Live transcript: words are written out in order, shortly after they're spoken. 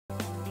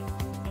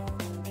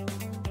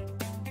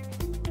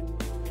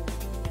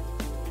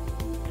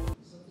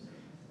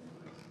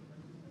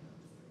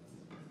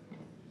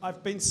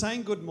I've been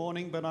saying good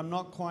morning, but I'm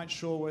not quite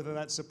sure whether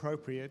that's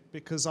appropriate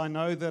because I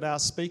know that our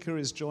speaker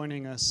is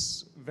joining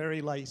us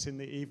very late in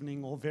the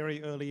evening or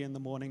very early in the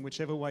morning,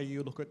 whichever way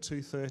you look at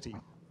 2:30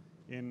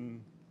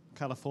 in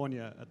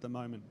California at the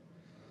moment.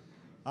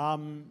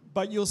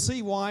 But you'll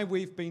see why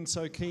we've been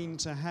so keen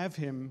to have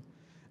him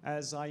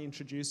as I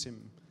introduce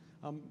him.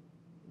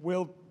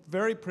 We're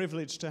very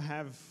privileged to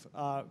have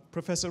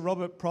Professor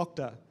Robert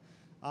Proctor,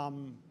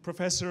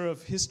 Professor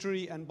of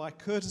History and by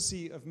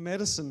courtesy of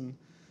Medicine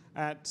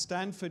at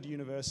Stanford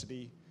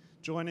University,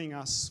 joining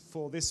us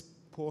for this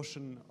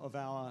portion of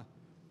our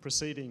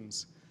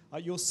proceedings.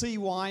 You'll see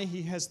why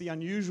he has the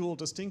unusual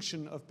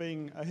distinction of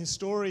being a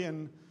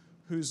historian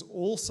who's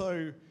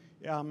also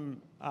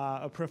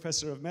a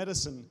professor of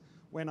medicine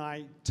when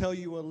I tell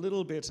you a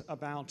little bit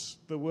about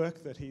the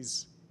work that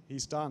he's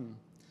done.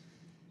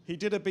 He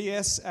did a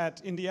BS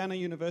at Indiana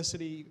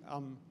University,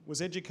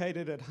 was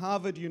educated at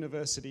Harvard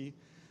University,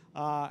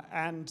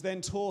 and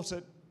then taught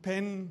at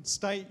Penn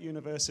State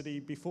University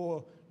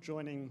before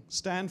joining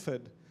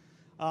Stanford.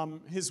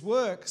 His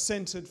work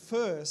centered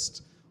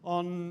first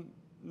on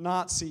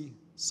Nazi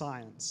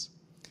science.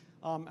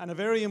 And a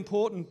very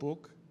important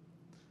book,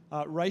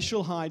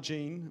 Racial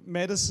Hygiene,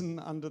 Medicine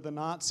Under the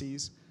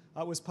Nazis,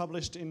 was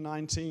published in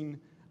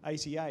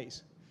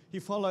 1988. He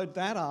followed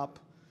that up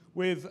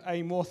with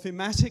a more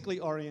thematically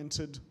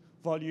oriented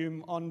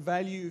volume on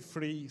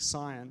value-free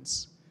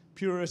science,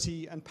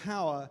 purity and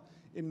power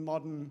in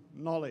modern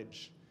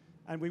knowledge.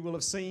 And we will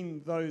have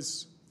seen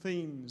those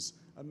themes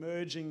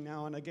emerging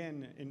now and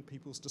again in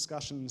people's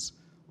discussions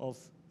of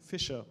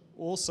Fisher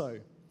also.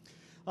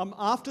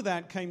 After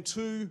that came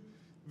two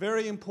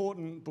very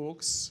important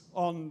books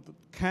on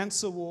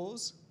cancer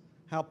wars,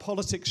 how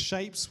politics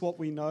shapes what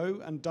we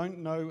know and don't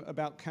know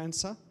about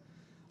cancer,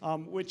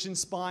 which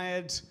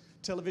inspired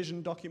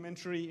television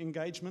documentary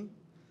engagement,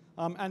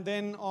 and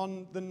then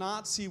on the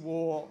Nazi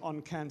war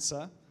on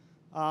cancer,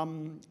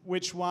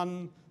 which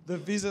won the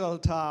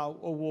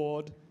Wieselthal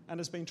Award and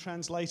has been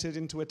translated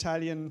into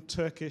Italian,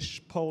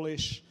 Turkish,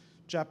 Polish,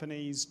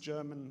 Japanese,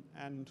 German,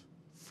 and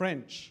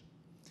French.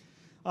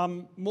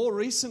 More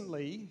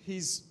recently,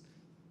 he's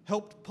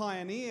helped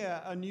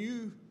pioneer a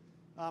new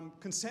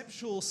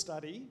conceptual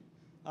study,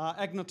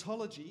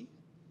 agnotology,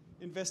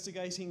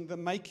 investigating the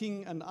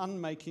making and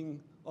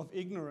unmaking of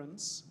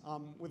ignorance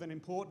with an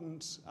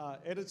important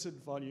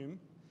edited volume.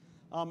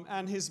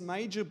 And his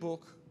major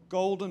book,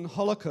 Golden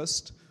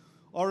Holocaust,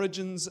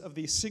 Origins of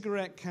the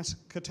Cigarette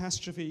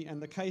Catastrophe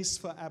and the Case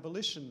for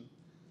Abolition,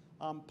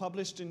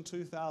 published in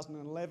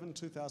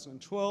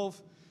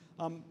 2011-2012,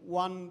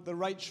 won the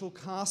Rachel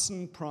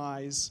Carson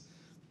Prize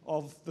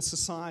of the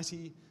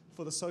Society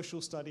for the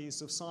Social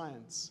Studies of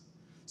Science.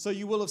 So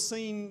you will have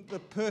seen the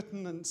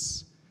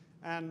pertinence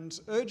and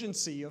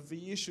urgency of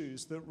the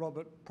issues that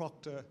Robert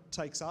Proctor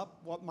takes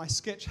up. What my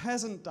sketch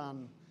hasn't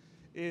done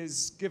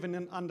is given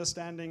an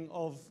understanding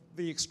of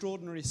the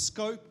extraordinary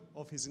scope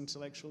of his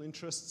intellectual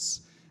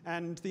interests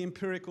and the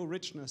empirical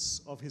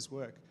richness of his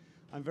work.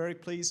 I'm very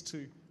pleased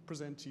to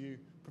present to you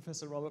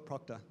Professor Robert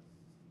Proctor.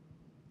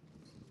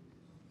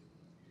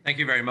 Thank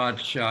you very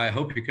much. I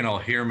hope you can all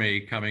hear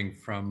me coming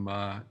from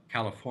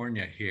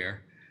California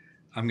here.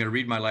 I'm going to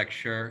read my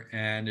lecture,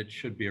 and it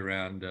should be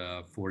around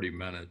 40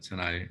 minutes,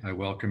 and I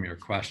welcome your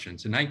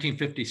questions. In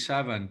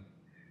 1957,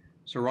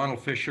 Sir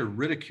Ronald Fisher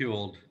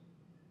ridiculed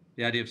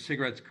the idea of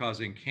cigarettes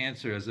causing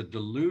cancer as a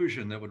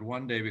delusion that would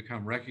one day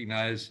become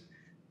recognized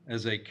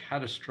as a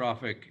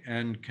catastrophic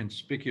and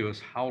conspicuous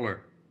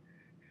howler.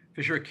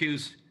 Fisher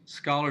accused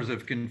scholars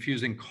of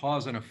confusing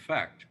cause and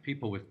effect.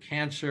 People with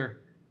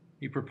cancer,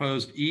 he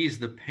proposed, ease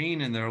the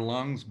pain in their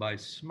lungs by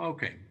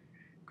smoking,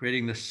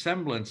 creating the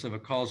semblance of a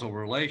causal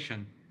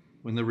relation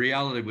when the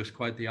reality was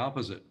quite the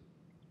opposite.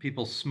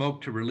 People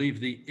smoked to relieve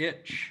the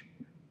itch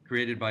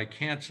created by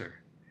cancer,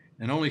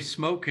 and only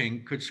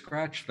smoking could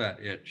scratch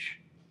that itch.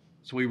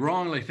 So we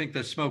wrongly think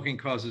that smoking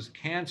causes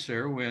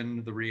cancer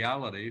when the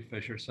reality,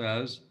 Fisher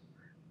says,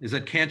 is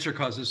that cancer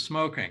causes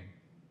smoking.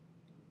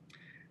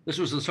 This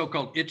was the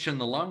so-called itch in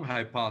the lung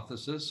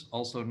hypothesis,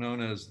 also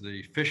known as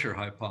the Fisher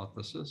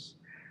hypothesis,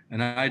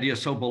 an idea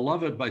so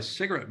beloved by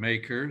cigarette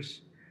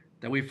makers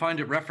that we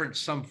find it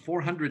referenced some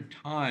 400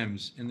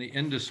 times in the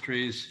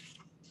industry's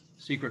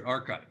secret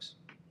archives.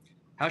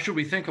 How should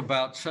we think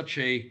about such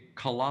a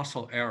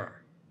colossal error?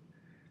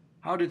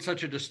 How did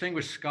such a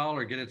distinguished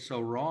scholar get it so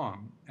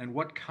wrong? And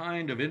what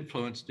kind of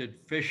influence did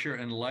Fisher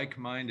and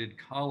like-minded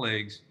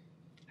colleagues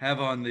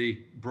have on the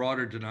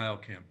broader denial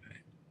campaign?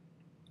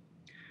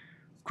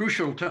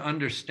 Crucial to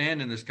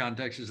understand in this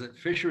context is that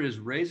Fisher is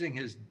raising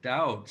his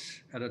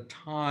doubts at a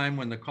time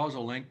when the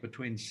causal link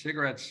between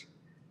cigarettes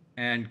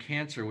and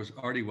cancer was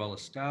already well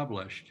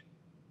established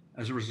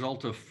as a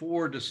result of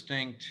four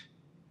distinct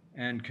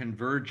and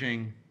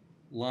converging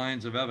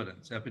lines of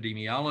evidence: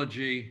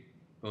 epidemiology,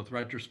 both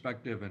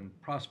retrospective and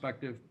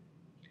prospective;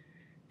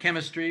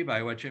 chemistry,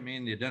 by which I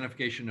mean the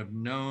identification of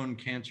known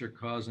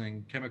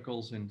cancer-causing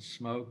chemicals in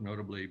smoke,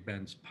 notably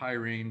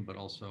benzpyrene, but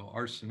also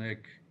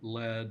arsenic,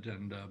 lead,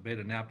 and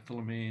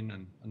beta-naphthalamine,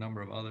 and a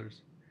number of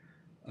others;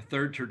 A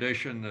third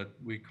tradition that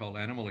we call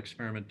animal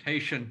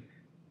experimentation,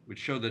 which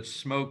showed that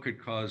smoke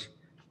could cause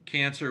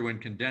cancer when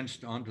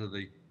condensed onto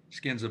the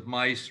skins of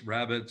mice,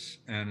 rabbits,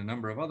 and a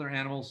number of other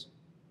animals.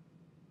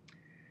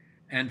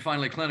 And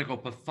finally, clinical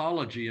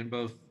pathology in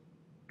both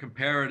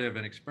comparative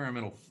and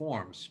experimental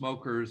forms.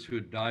 Smokers who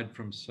had died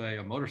from, say,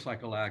 a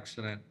motorcycle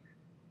accident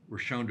were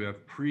shown to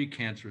have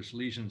precancerous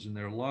lesions in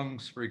their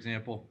lungs, for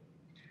example.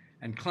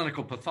 And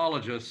clinical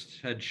pathologists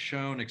had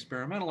shown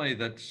experimentally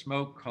that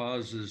smoke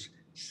causes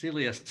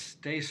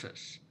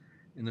cholestasis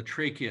in the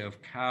trachea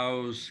of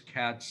cows,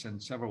 cats,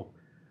 and several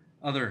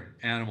other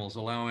animals,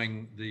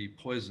 allowing the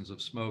poisons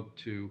of smoke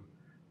to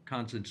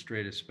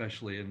concentrate,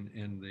 especially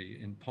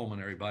in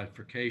pulmonary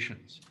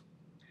bifurcations.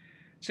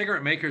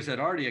 Cigarette makers had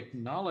already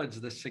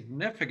acknowledged the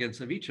significance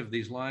of each of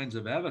these lines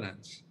of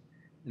evidence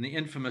in the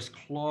infamous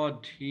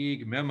Claude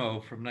Teague memo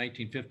from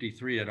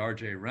 1953 at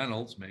R.J.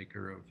 Reynolds,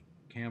 maker of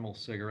Camel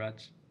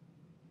cigarettes.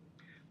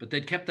 But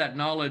they'd kept that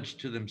knowledge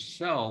to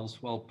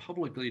themselves while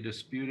publicly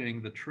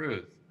disputing the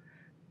truth.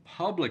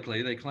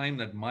 Publicly, they claimed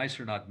that mice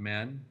are not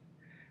men,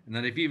 and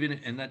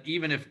that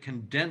even if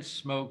condensed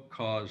smoke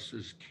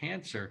causes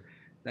cancer,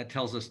 that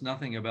tells us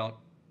nothing about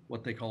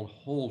what they called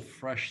whole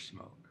fresh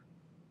smoke.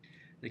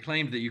 They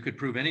claimed that you could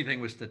prove anything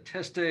with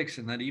statistics,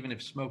 and that even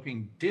if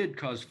smoking did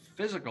cause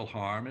physical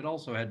harm, it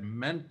also had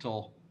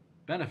mental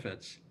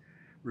benefits,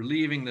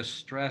 relieving the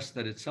stress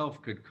that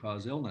itself could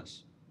cause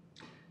illness.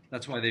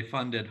 That's why they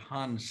funded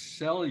Hans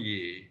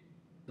Selye,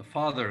 the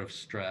father of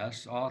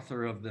stress,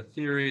 author of the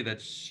theory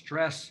that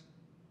stress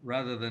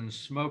rather than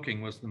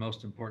smoking was the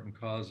most important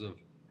cause of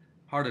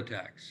heart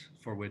attacks,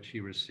 for which he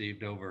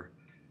received over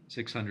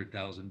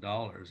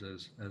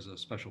 $600,000 as a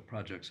special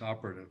projects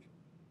operative.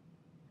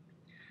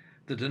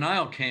 The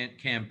denial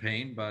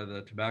campaign by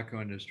the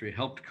tobacco industry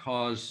helped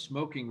cause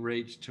smoking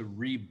rates to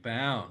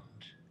rebound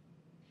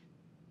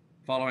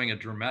following a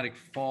dramatic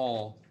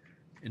fall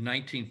in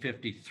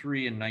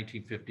 1953 and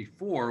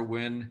 1954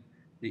 when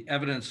the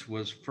evidence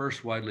was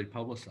first widely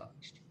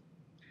publicized.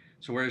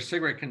 So whereas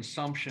cigarette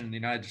consumption in the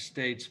United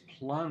States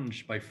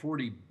plunged by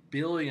 40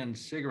 billion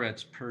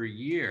cigarettes per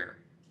year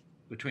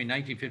between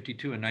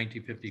 1952 and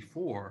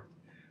 1954,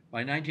 by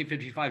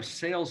 1955,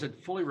 sales had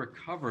fully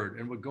recovered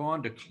and would go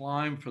on to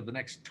climb for the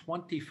next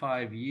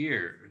 25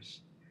 years,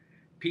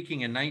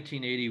 peaking in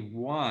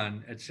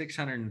 1981 at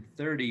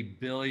 630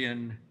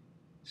 billion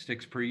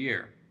sticks per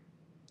year.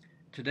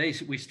 Today,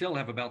 we still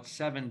have about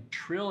 7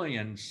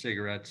 trillion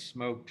cigarettes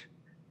smoked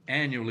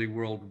annually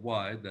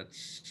worldwide.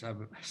 That's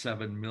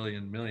 7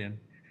 million.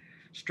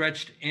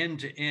 Stretched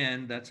end to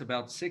end, that's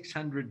about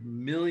 600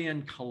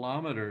 million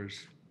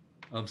kilometers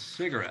of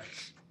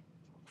cigarettes.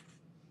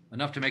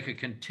 Enough to make a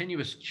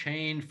continuous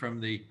chain from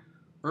the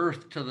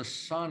Earth to the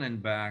sun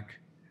and back,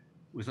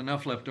 with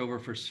enough left over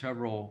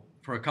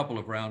for a couple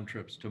of round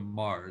trips to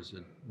Mars,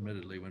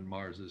 admittedly when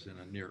Mars is in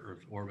a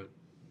near-Earth orbit.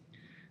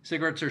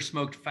 Cigarettes are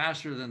smoked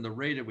faster than the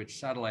rate at which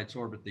satellites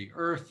orbit the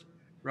Earth,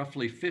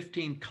 roughly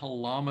 15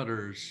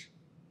 kilometers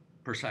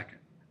per second.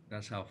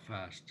 That's how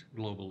fast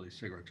globally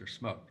cigarettes are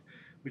smoked,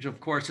 which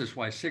of course is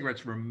why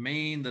cigarettes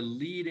remain the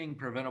leading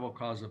preventable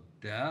cause of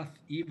death,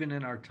 even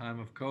in our time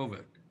of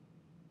COVID.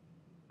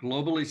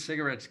 Globally,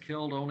 cigarettes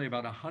killed only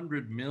about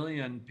 100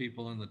 million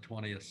people in the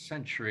 20th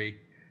century,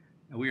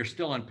 and we are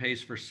still on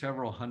pace for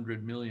several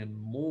hundred million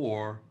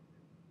more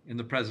in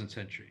the present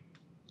century.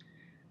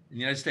 In the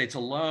United States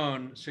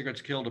alone,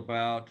 cigarettes killed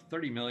about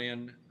 30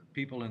 million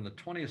people in the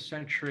 20th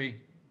century,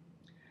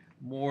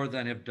 more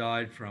than have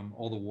died from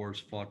all the wars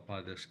fought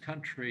by this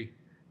country,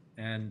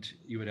 and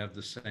you would have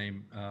the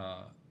same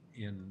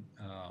in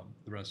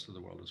the rest of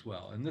the world as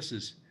well. And this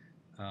is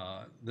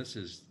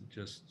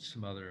just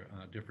some other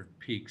different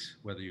peaks,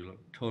 whether you look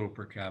total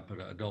per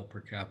capita, adult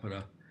per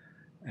capita,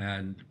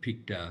 and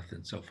peak death,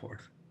 and so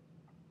forth.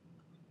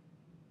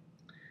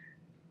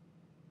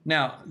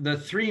 Now, the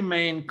three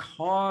main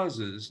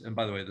causes, and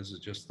by the way, this is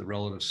just the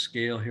relative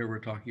scale here we're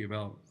talking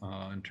about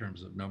in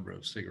terms of number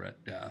of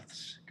cigarette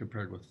deaths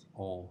compared with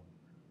all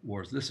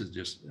wars. This is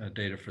just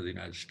data for the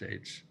United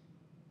States.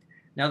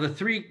 Now, the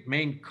three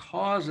main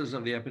causes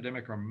of the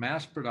epidemic are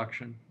mass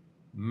production,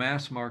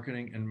 mass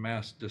marketing, and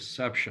mass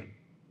deception.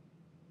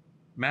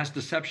 Mass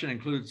deception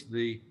includes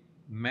the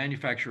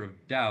manufacture of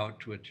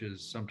doubt, which is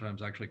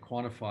sometimes actually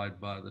quantified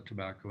by the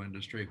tobacco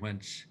industry,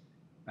 whence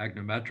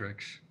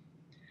agnometrics.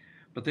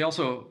 But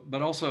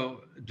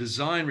also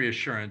design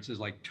reassurances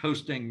like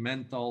toasting,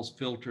 menthols,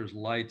 filters,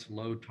 lights,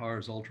 low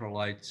tars,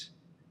 ultralights,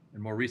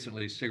 and more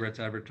recently, cigarettes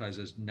advertised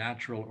as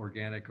natural,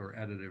 organic, or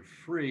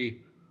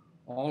additive-free,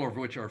 all of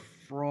which are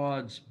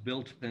frauds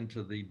built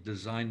into the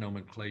design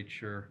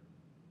nomenclature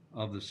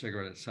of the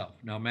cigarette itself.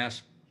 Now,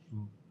 mass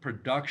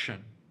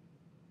production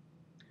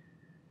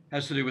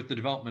has to do with the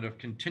development of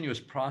continuous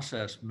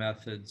process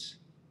methods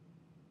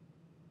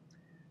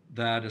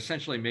that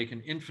essentially make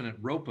an infinite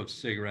rope of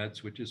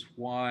cigarettes, which is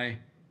why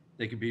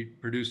they can be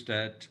produced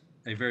at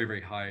a very, very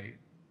high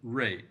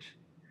rate.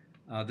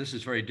 This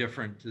is very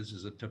different. This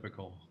is a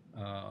typical,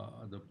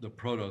 the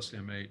Protos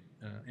M8,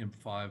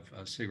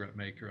 M5 cigarette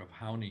maker of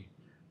Hauni,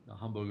 the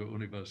Hamburger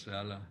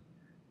Universelle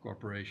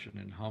Corporation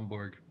in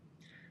Hamburg.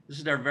 This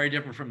is very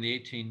different from the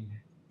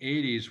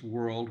 1880s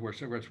world where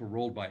cigarettes were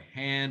rolled by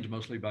hand,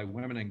 mostly by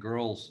women and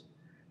girls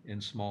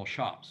in small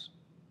shops.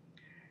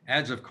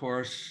 Ads, of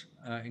course,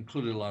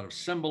 included a lot of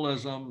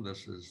symbolism.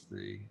 This is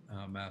the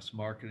mass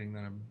marketing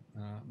that I'm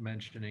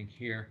mentioning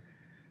here,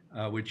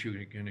 which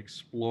you can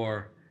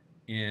explore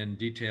in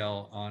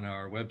detail on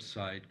our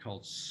website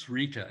called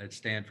SRITA at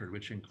Stanford,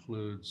 which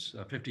includes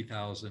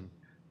 50,000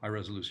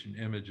 high-resolution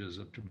images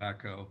of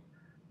tobacco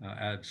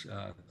ads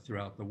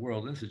throughout the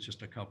world. This is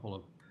just a couple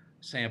of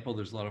samples.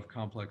 There's a lot of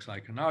complex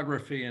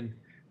iconography in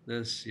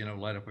this,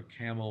 light up a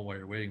camel while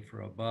you're waiting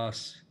for a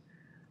bus.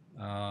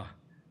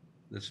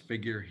 This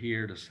figure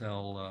here to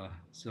sell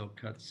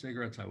silk-cut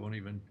cigarettes. I won't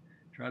even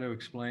try to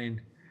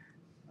explain.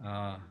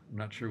 I'm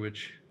not sure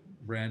which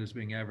brand is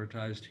being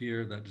advertised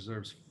here. That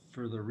deserves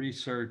further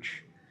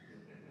research.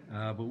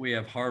 But we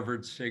have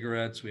Harvard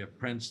cigarettes, we have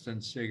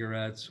Princeton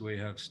cigarettes, we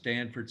have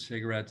Stanford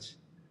cigarettes,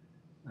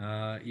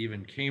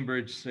 even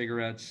Cambridge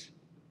cigarettes.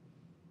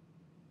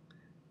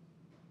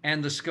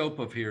 And the scope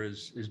of here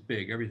is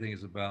big. Everything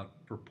is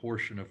about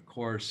proportion, of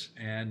course,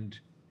 and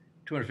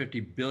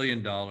 $250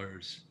 billion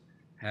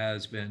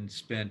has been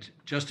spent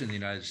just in the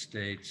United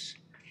States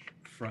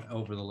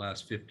over the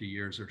last 50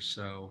 years or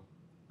so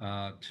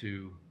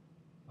to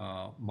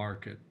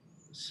market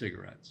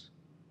cigarettes.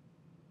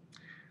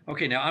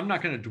 Okay, now I'm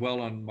not going to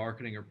dwell on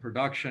marketing or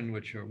production,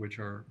 which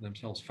are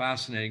themselves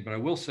fascinating, but I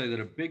will say that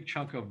a big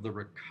chunk of the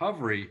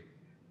recovery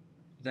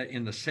that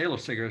in the sale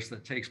of cigarettes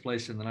that takes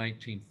place in the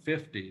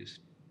 1950s,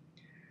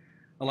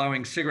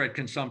 allowing cigarette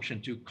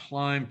consumption to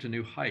climb to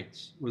new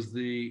heights, was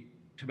the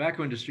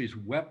tobacco industry's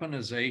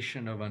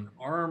weaponization of an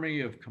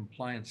army of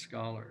compliant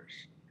scholars,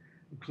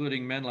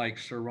 including men like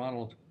Sir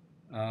Ronald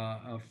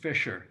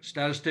Fisher.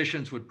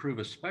 Statisticians would prove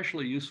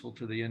especially useful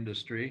to the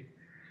industry,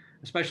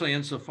 especially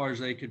insofar as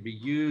they could be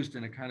used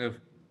in a kind of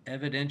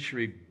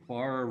evidentiary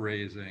bar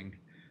raising,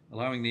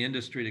 allowing the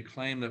industry to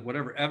claim that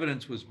whatever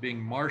evidence was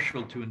being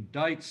marshaled to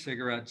indict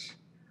cigarettes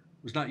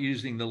was not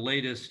using the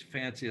latest,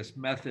 fanciest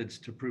methods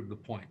to prove the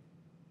point.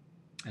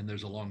 And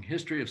there's a long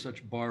history of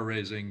such bar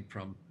raising,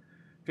 from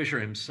Fisher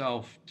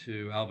himself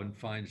to Alvin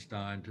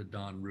Feinstein to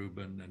Don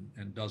Rubin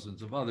and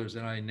dozens of others,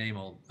 and I name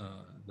all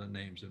the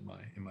names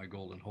in my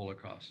Golden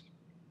Holocaust.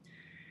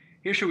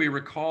 Here should we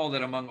recall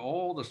that among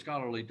all the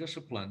scholarly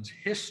disciplines,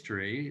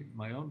 history,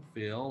 my own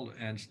field,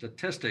 and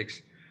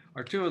statistics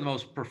are two of the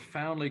most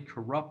profoundly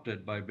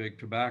corrupted by big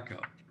tobacco.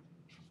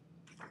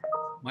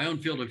 My own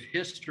field of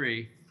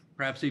history,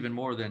 perhaps even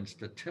more than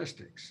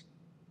statistics.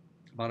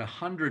 About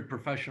 100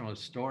 professional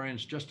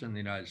historians just in the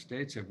United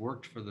States have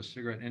worked for the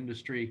cigarette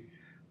industry,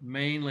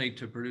 mainly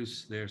to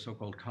produce their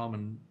so-called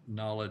common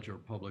knowledge or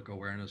public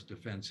awareness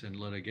defense in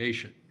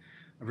litigation.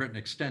 I've written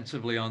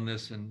extensively on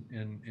this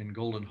in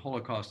Golden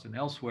Holocaust and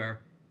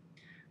elsewhere.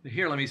 But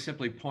here, let me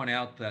simply point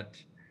out that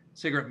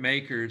cigarette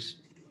makers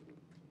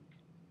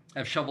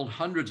have shoveled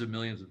hundreds of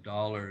millions of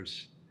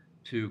dollars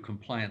to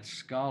compliant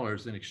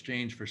scholars in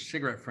exchange for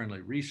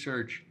cigarette-friendly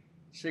research,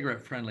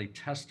 cigarette-friendly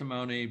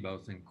testimony,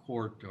 both in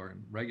court or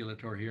in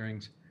regulatory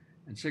hearings,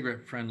 and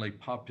cigarette-friendly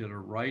popular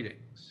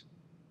writings.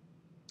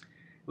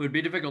 It would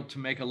be difficult to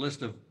make a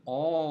list of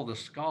all the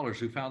scholars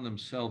who found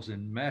themselves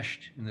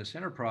enmeshed in this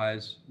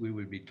enterprise. We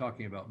would be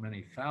talking about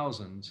many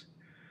thousands,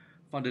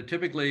 funded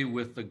typically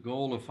with the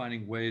goal of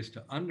finding ways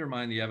to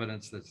undermine the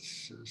evidence that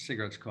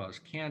cigarettes cause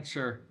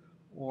cancer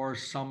or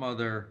some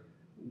other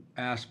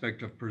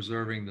aspect of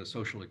preserving the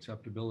social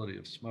acceptability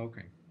of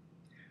smoking.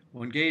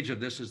 One gauge of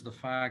this is the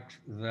fact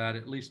that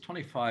at least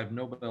 25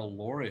 Nobel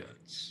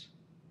laureates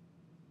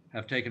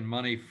have taken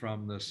money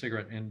from the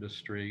cigarette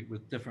industry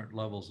with different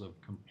levels of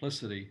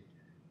complicity.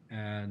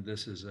 And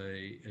this is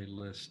a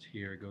list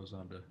here. It goes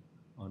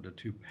onto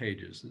 2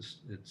 pages.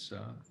 It's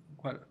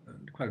quite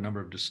a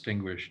number of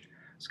distinguished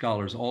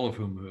scholars, all of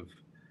whom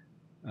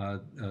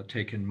have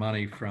taken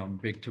money from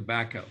big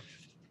tobacco.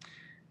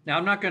 Now,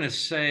 I'm not going to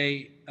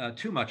say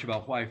too much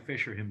about why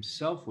Fisher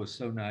himself was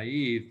so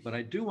naive, but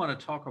I do want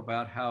to talk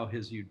about how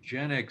his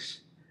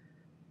eugenics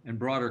and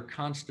broader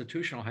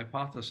constitutional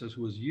hypothesis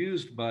was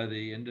used by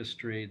the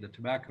industry, the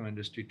tobacco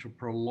industry, to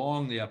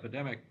prolong the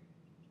epidemic.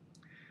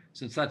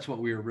 Since that's what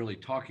we are really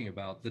talking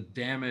about, the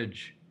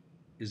damage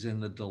is in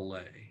the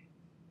delay.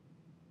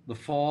 The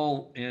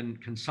fall in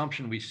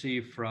consumption we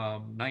see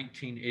from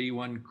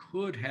 1981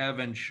 could have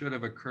and should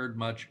have occurred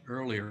much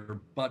earlier,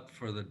 but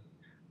for the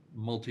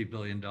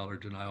multi-billion-dollar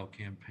denial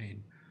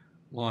campaign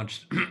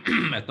launched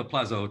at the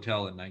Plaza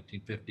Hotel in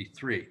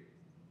 1953.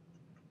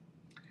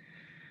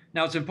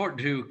 Now, it's important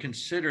to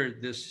consider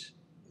this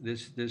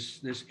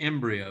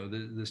embryo,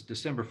 this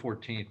December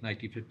 14th,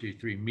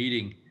 1953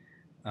 meeting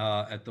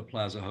at the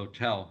Plaza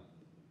Hotel.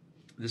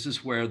 This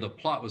is where the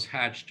plot was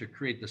hatched to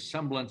create the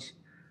semblance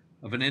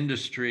of an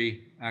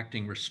industry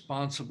acting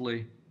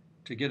responsibly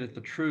to get at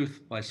the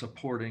truth by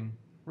supporting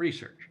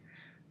research.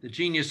 The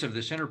genius of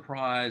this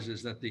enterprise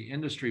is that the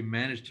industry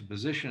managed to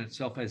position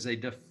itself as a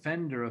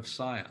defender of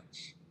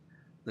science.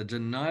 The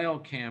denial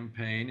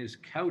campaign is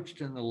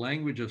couched in the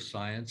language of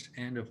science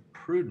and of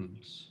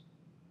prudence.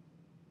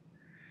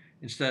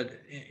 instead,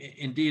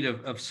 indeed,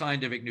 of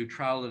scientific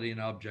neutrality and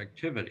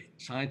objectivity.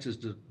 Science is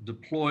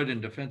deployed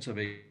in defense of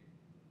a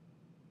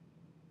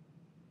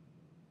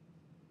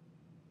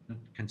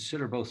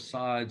consider both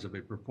sides of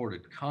a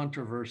purported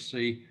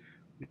controversy,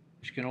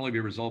 which can only be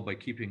resolved by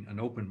keeping an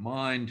open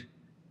mind.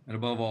 And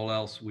above all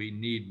else, we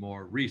need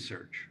more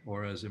research,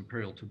 or as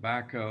Imperial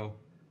Tobacco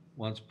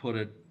once put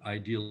it,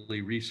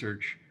 ideally,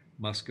 research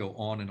must go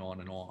on and on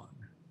and on.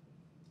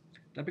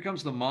 That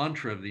becomes the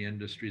mantra of the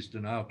industry's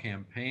denial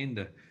campaign,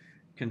 the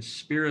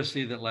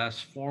conspiracy that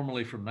lasts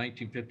formally from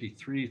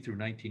 1953 through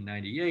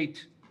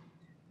 1998,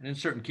 and in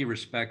certain key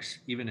respects,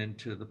 even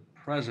into the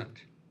present.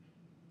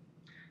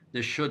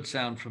 This should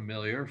sound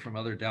familiar from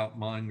other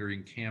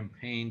doubt-mongering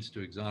campaigns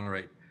to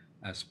exonerate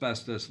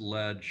asbestos,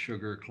 lead,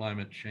 sugar,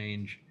 climate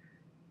change,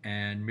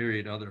 and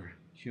myriad other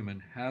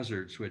human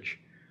hazards, which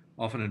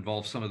often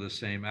involve some of the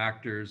same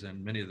actors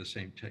and many of the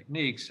same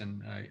techniques.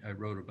 And I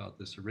wrote about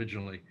this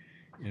originally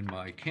in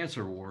my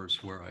Cancer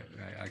Wars, where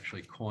I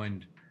actually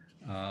coined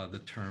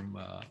the term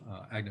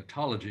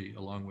agnotology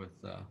along with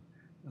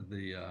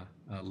the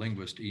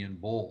linguist Ian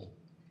Boll.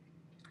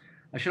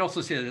 I should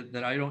also say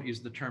that I don't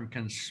use the term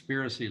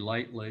conspiracy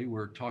lightly.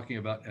 We're talking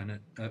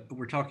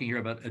here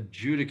about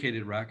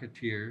adjudicated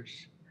racketeers.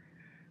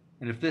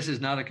 And if this is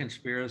not a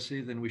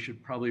conspiracy, then we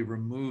should probably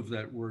remove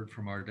that word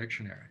from our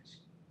dictionaries.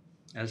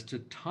 As to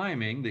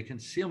timing, the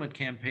concealment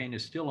campaign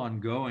is still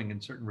ongoing in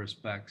certain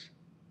respects.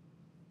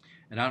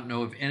 And I don't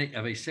know of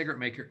a cigarette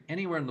maker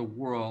anywhere in the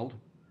world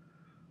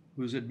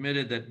who's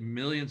admitted that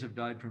millions have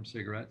died from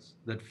cigarettes,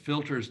 that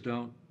filters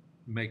don't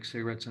make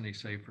cigarettes any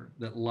safer,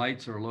 that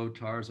lights or low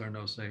tars are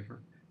no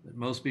safer, that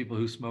most people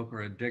who smoke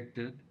are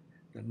addicted,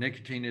 that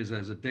nicotine is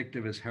as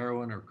addictive as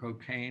heroin or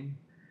cocaine,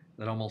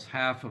 that almost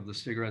half of the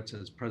cigarettes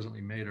as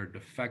presently made are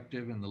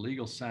defective in the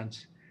legal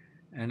sense,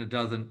 and a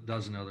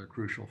dozen other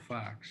crucial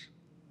facts.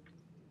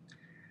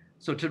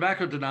 So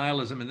tobacco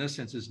denialism in this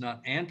sense is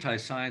not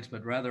anti-science,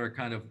 but rather a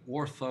kind of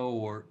ortho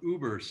or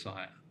uber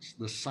science,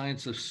 the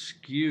science of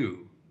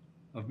skew,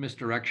 of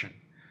misdirection.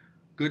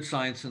 Good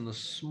science in the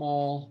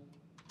small,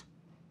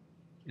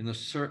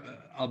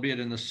 albeit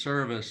in the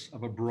service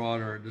of a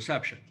broader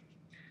deception.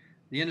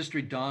 The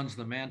industry dons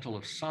the mantle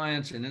of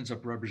science and ends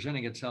up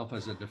representing itself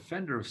as a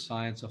defender of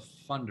science, a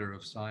funder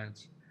of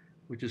science,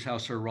 which is how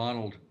Sir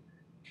Ronald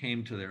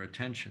came to their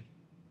attention.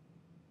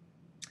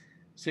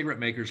 Cigarette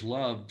makers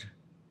loved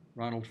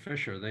Ronald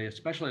Fisher. They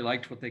especially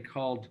liked what they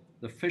called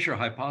the Fisher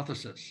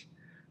hypothesis,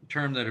 a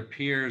term that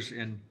appears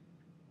in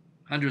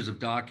hundreds of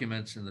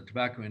documents in the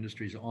tobacco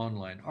industry's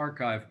online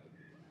archive,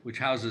 which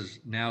houses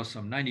now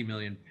some 90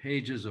 million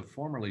pages of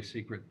formerly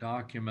secret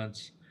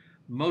documents,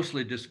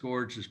 mostly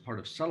disgorged as part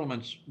of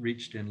settlements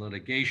reached in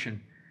litigation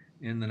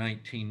in the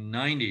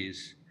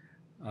 1990s,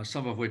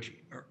 some of which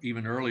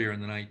even earlier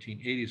in the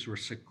 1980s were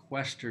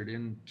sequestered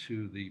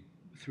through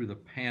the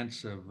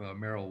pants of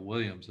Merrill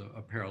Williams,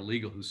 a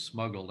paralegal who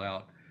smuggled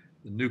out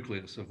the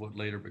nucleus of what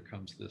later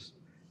becomes this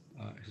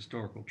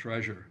historical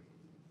treasure.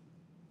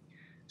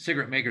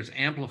 Cigarette makers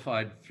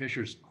amplified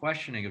Fisher's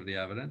questioning of the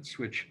evidence,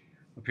 which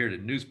appeared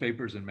in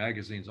newspapers and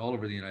magazines all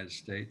over the United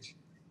States,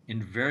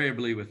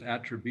 invariably with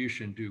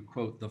attribution to,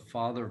 quote, the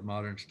father of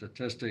modern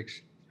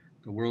statistics,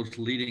 the world's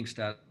leading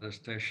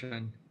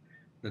statistician,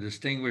 the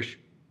distinguished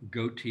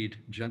goateed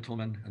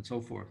gentleman, and so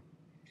forth.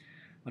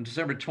 On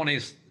December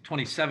 27th,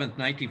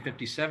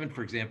 1957,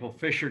 for example,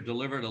 Fisher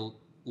delivered a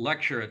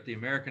lecture at the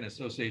American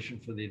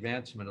Association for the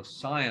Advancement of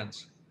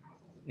Science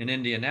in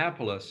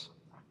Indianapolis,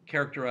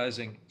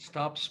 characterizing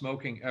stop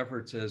smoking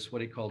efforts as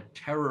what he called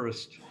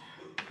terrorist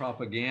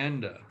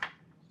propaganda.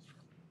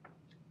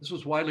 This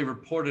was widely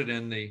reported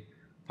in the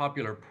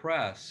popular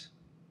press.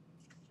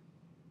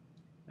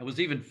 It was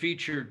even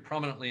featured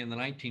prominently in the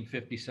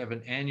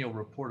 1957 annual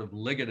report of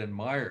Liggett and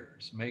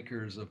Myers,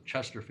 makers of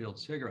Chesterfield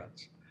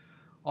cigarettes.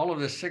 All of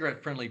this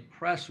cigarette-friendly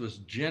press was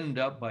ginned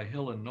up by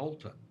Hill and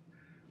Knowlton,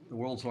 the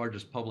world's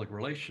largest public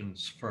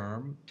relations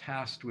firm,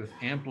 tasked with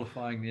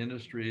amplifying the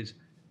industry's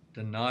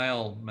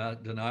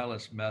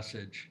denialist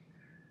message,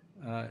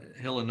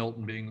 Hill and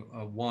Knowlton being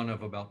one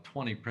of about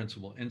 20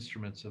 principal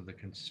instruments of the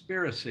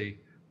conspiracy,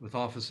 with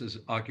offices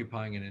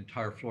occupying an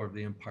entire floor of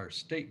the Empire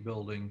State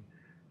Building,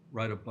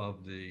 right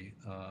above the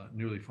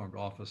newly formed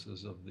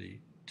offices of the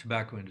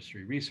Tobacco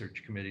Industry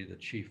Research Committee, the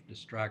chief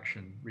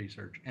distraction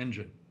research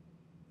engine.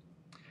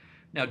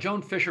 Now,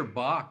 Joan Fisher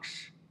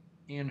Box,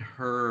 in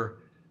her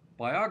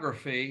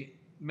biography,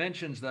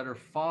 mentions that her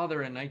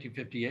father in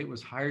 1958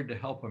 was hired to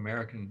help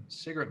American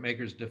cigarette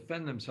makers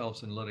defend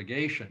themselves in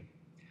litigation.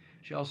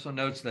 She also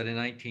notes that in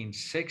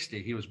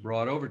 1960, he was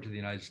brought over to the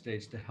United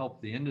States to help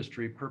the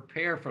industry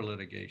prepare for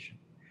litigation.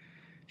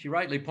 She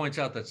rightly points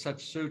out that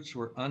such suits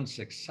were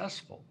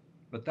unsuccessful,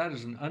 but that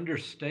is an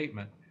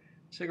understatement.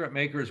 Cigarette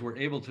makers were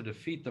able to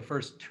defeat the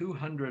first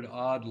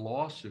 200-odd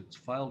lawsuits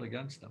filed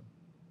against them,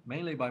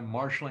 mainly by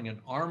marshaling an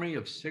army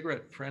of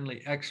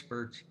cigarette-friendly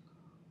experts,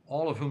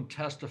 all of whom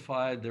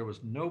testified there was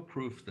no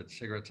proof that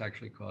cigarettes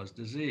actually cause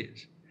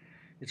disease.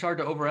 It's hard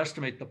to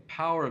overestimate the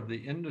power of the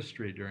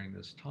industry during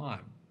this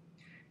time.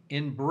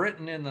 In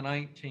Britain in the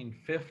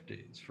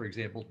 1950s, for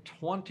example,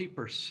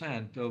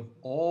 20% of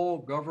all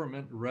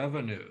government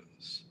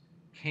revenues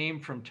came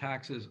from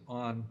taxes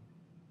on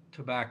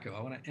tobacco. I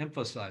want to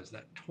emphasize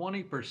that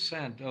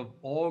 20% of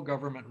all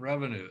government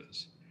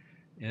revenues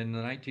in the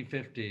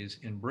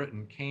 1950s in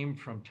Britain came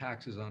from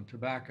taxes on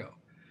tobacco.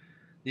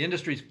 The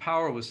industry's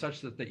power was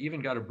such that they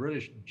even got a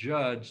British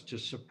judge to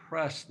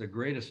suppress the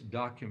greatest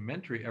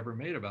documentary ever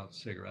made about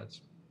cigarettes,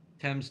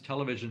 Thames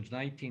Television's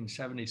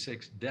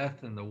 1976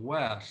 Death in the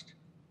West,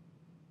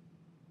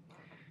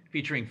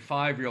 featuring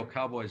 5 real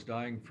cowboys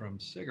dying from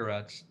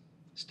cigarettes.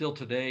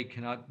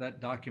 That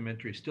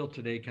documentary still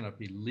today cannot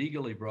be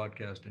legally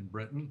broadcast in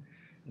Britain,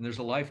 and there's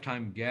a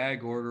lifetime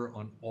gag order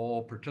on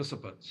all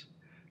participants.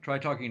 Try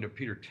talking to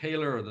Peter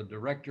Taylor or the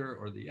director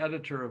or the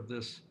editor of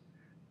this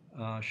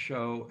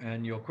show,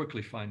 and you'll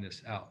quickly find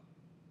this out.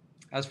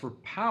 As for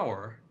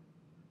power,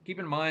 keep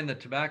in mind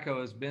that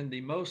tobacco has been the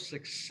most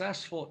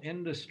successful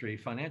industry,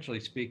 financially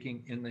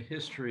speaking, in the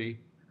history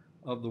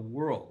of the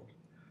world.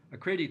 A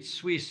Credit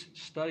Suisse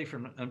study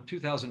from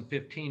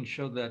 2015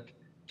 showed that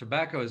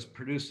tobacco has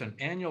produced an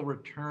annual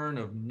return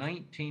of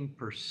 19%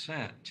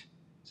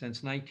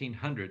 since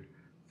 1900,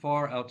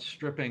 far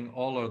outstripping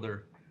all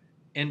other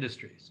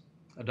industries.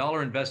 A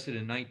dollar invested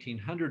in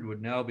 1900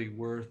 would now be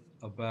worth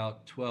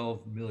about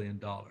 $12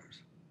 million.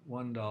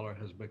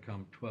 $1 has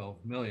become 12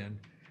 million,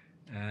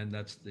 and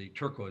that's the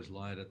turquoise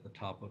line at the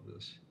top of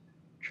this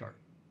chart.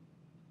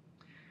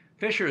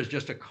 Fisher is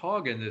just a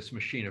cog in this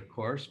machine, of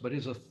course, but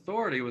his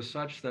authority was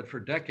such that for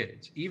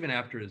decades, even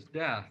after his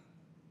death,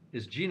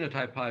 his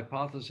genotype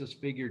hypothesis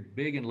figured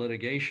big in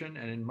litigation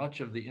and in much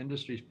of the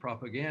industry's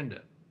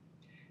propaganda.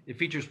 It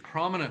features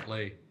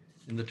prominently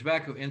in the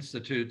Tobacco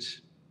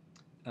Institute's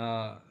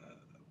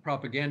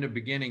propaganda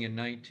beginning in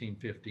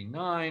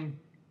 1959,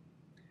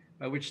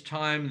 by which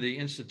time the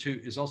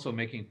Institute is also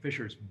making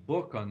Fisher's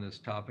book on this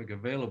topic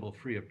available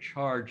free of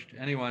charge to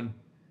anyone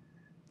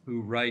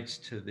who writes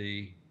to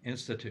the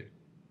Institute.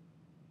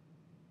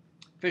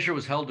 Fisher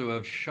was held to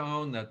have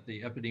shown that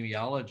the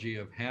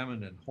epidemiology of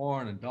Hammond and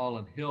Horn and Dahl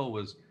and Hill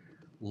was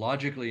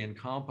logically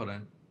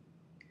incompetent,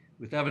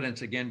 with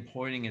evidence again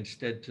pointing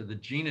instead to the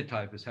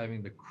genotype as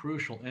having the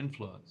crucial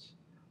influence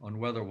on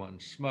whether one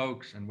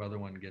smokes and whether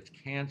one gets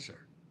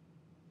cancer.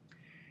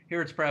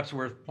 Here it's perhaps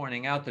worth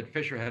pointing out that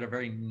Fisher had a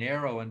very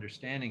narrow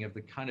understanding of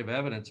the kind of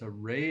evidence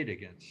arrayed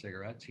against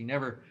cigarettes. He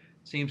never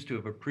seems to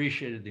have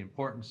appreciated the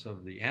importance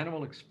of the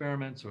animal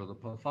experiments or the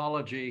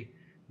pathology.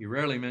 He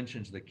rarely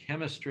mentions the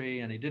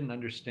chemistry, and he didn't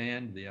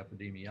understand the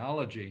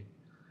epidemiology.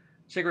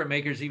 Cigarette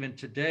makers even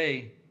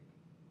today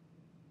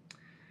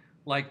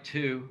like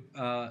to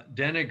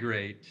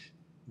denigrate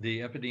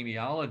the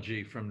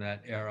epidemiology from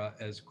that era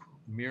as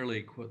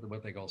merely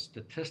what they call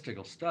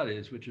statistical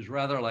studies, which is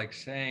rather like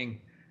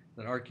saying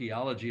that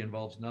archaeology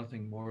involves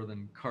nothing more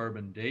than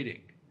carbon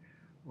dating,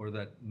 or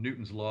that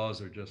Newton's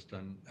laws are just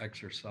an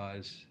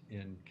exercise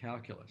in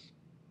calculus.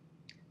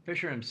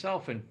 Fisher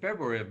himself, in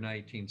February of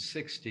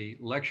 1960,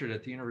 lectured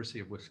at the University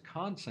of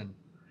Wisconsin,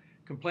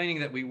 complaining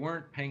that we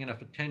weren't paying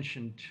enough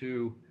attention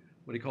to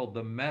what he called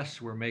the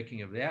mess we're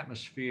making of the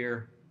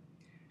atmosphere,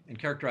 and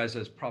characterized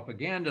as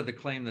propaganda the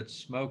claim that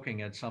smoking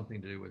had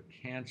something to do with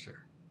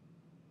cancer.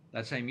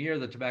 That same year,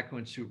 the Tobacco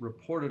Institute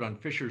reported on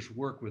Fisher's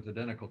work with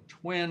identical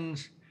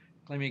twins,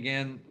 claiming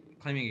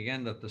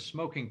again that the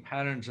smoking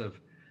patterns of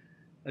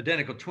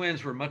identical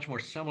twins were much more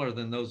similar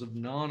than those of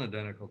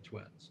non-identical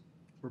twins.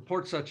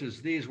 Reports such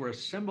as these were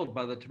assembled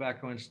by the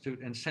Tobacco Institute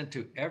and sent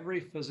to every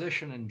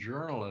physician and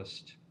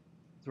journalist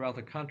throughout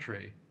the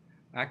country,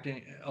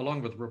 acting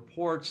along with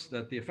reports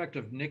that the effect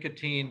of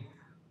nicotine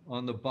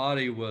on the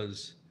body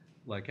was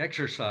like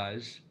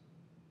exercise,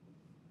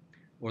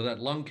 or that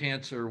lung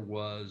cancer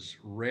was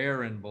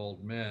rare in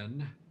bald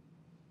men,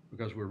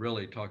 because we're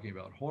really talking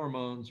about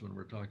hormones when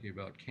we're talking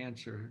about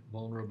cancer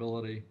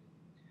vulnerability,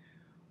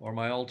 or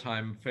my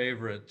all-time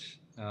favorite,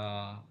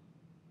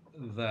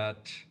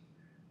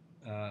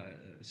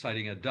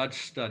 citing a Dutch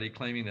study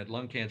claiming that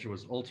lung cancer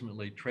was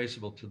ultimately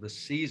traceable to the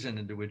season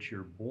into which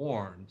you're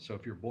born. So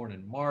if you're born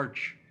in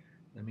March,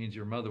 that means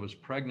your mother was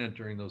pregnant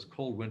during those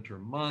cold winter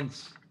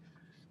months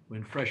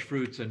when fresh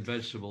fruits and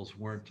vegetables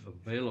weren't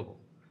available.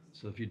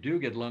 So if you do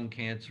get lung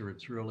cancer,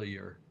 it's really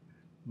your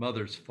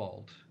mother's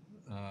fault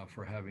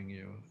for having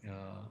you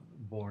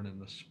born in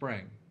the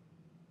spring.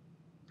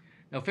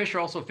 Now, Fisher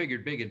also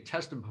figured big in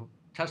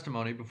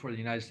testimony before the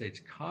United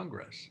States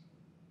Congress.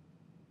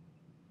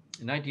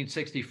 In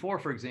 1964,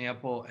 for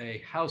example, a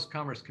House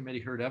Commerce Committee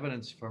heard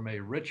evidence from a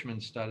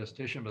Richmond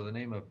statistician by the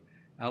name of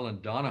Alan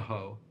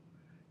Donahoe,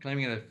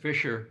 claiming that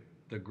Fisher,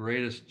 the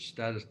greatest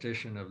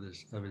statistician of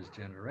his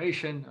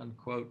generation,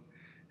 unquote,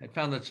 had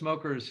found that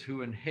smokers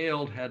who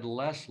inhaled had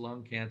less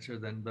lung cancer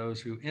than those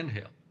who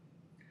inhaled.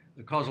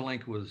 The causal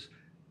link was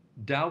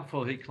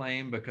doubtful, he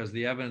claimed, because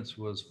the evidence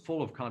was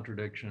full of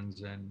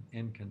contradictions and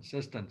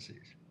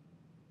inconsistencies.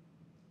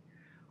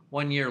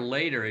 1 year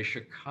later, a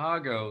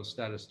Chicago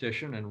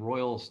statistician and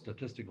Royal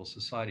Statistical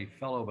Society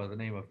fellow by the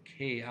name of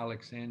K.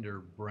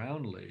 Alexander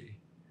Brownlee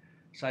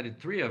cited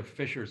 3 of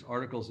Fisher's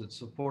articles in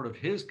support of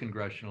his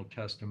congressional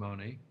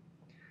testimony,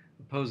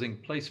 opposing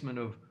placement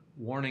of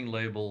warning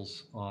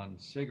labels on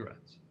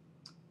cigarettes.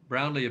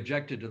 Brownlee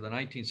objected to the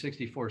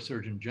 1964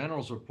 Surgeon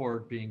General's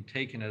report being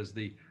taken as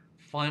the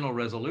final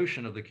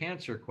resolution of the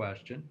cancer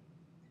question,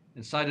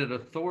 and cited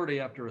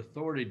authority after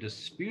authority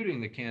disputing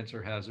the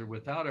cancer hazard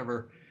without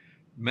ever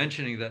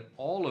mentioning that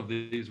all of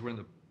these were in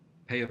the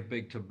pay of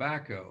big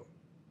tobacco,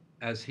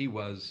 as he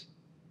was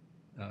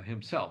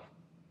himself.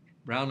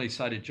 Brownlee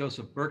cited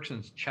Joseph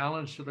Berkson's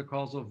challenge to the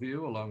causal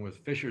view, along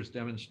with Fisher's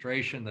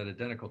demonstration that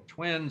identical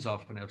twins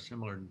often have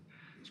similar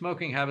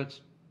smoking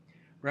habits.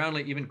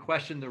 Brownlee even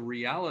questioned the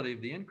reality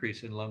of the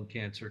increase in lung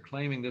cancer,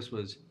 claiming this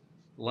was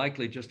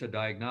likely just a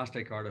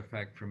diagnostic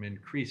artifact from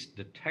increased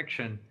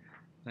detection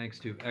thanks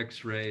to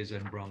X-rays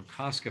and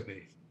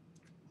bronchoscopy.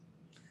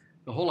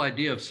 The whole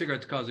idea of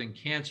cigarettes causing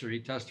cancer, he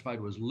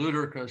testified, was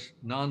ludicrous,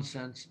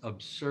 nonsense,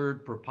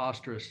 absurd,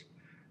 preposterous,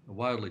 and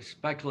wildly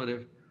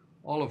speculative,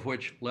 all of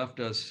which left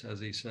us, as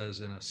he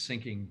says, in a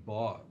sinking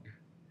bog.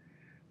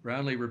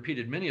 Brownlee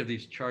repeated many of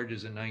these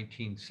charges in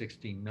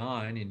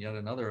 1969 in yet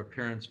another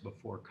appearance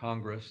before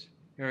Congress,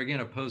 here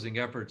again opposing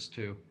efforts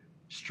to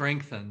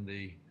strengthen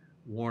the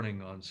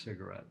warning on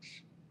cigarettes.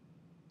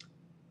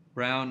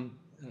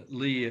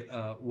 Brownlee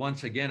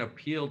once again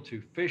appealed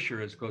to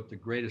Fisher as, quote, the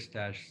greatest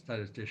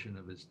statistician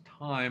of his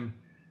time,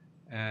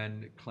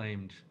 and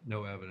claimed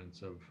no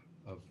evidence of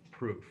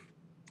proof.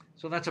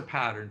 So that's a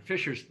pattern.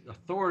 Fisher's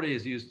authority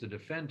is used to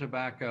defend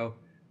tobacco,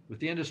 with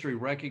the industry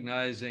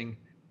recognizing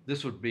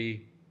this would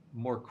be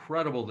more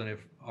credible than if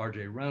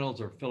R.J. Reynolds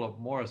or Philip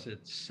Morris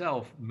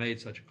itself made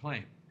such a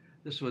claim.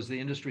 This was the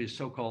industry's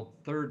so-called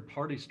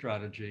third-party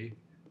strategy,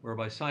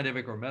 whereby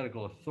scientific or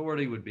medical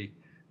authority would be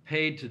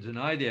paid to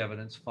deny the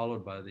evidence,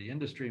 followed by the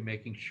industry,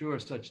 making sure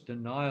such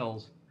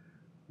denials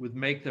would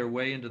make their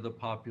way into the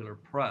popular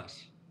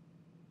press.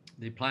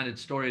 They planted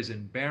stories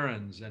in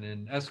Barron's and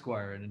in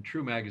Esquire and in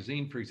True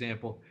Magazine, for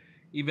example,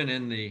 even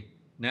in the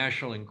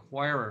National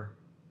Enquirer,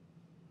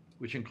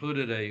 which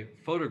included a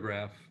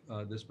photograph,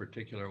 this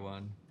particular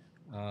one,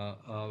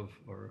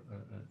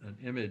 an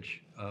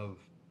image of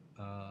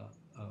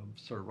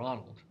Sir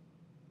Ronald.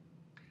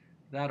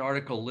 That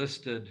article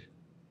listed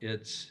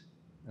its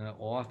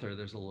author.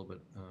 There's a little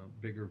bit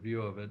bigger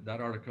view of it.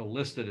 That article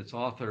listed its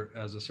author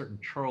as a certain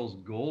Charles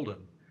Golden,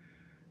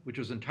 which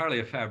was entirely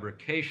a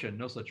fabrication.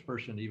 No such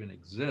person even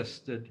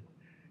existed.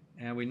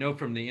 And we know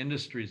from the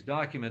industry's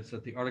documents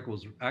that the article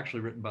was actually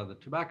written by the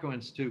Tobacco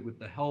Institute with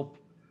the help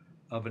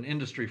of an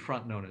industry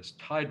front known as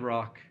Tide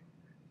Rock,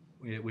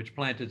 which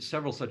planted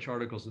several such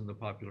articles in the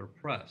popular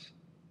press.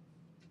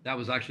 That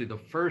was actually the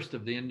first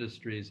of the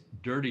industry's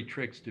dirty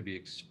tricks to be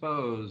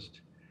exposed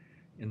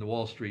in the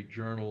Wall Street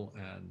Journal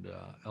and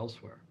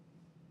elsewhere.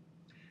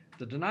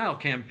 The denial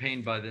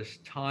campaign by this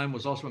time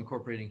was also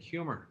incorporating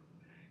humor.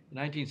 In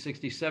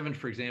 1967,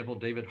 for example,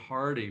 David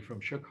Hardy from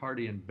Shook,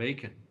 Hardy and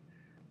Bacon,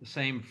 the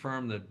same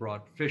firm that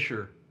brought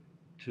Fisher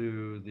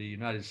to the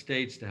United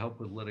States to help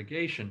with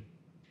litigation,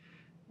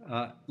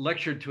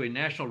 lectured to a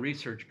national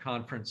research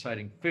conference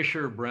citing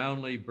Fisher,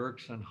 Brownlee,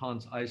 Berkson,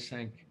 Hans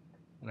Eysenck,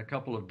 and a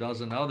couple of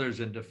dozen others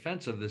in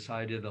defense of this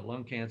idea that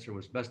lung cancer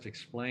was best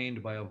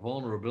explained by a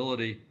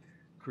vulnerability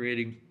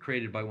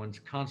created by one's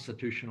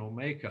constitutional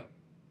makeup.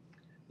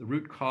 The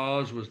root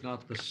cause was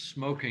not the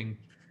smoking,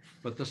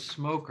 but the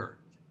smoker.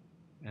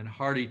 And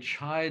Hardy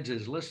chides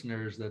his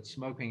listeners that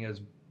smoking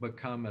has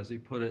become, as he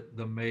put it,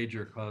 the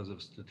major cause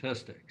of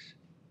statistics,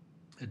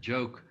 a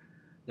joke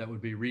that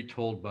would be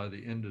retold by the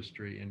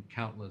industry in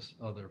countless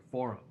other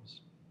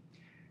forums.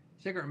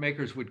 Cigarette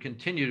makers would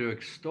continue to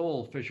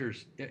extol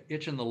Fisher's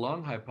itch in the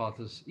lung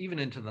hypothesis even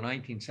into the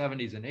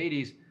 1970s and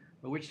 80s,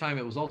 at which time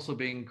it was also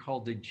being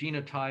called the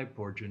genotype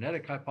or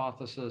genetic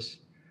hypothesis,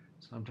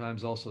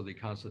 sometimes also the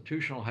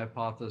constitutional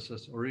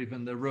hypothesis, or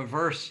even the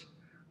reverse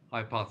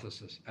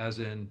hypothesis, as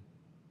in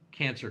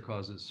cancer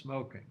causes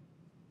smoking.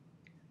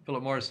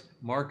 Philip Morris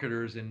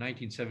marketers in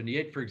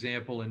 1978, for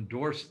example,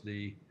 endorsed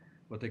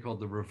what they called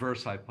the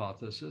reverse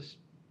hypothesis,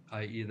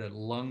 i.e. that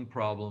lung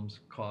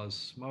problems cause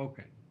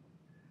smoking.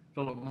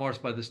 Philip Morris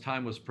by this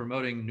time was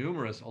promoting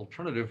numerous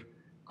alternative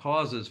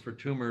causes for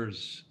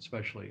tumors,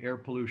 especially air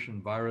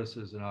pollution,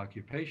 viruses, and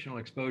occupational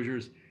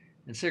exposures,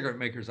 and cigarette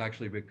makers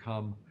actually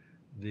become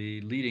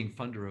the leading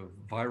funder of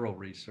viral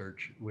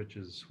research, which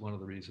is one of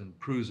the reasons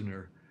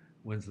Prusiner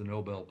wins the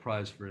Nobel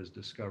Prize for his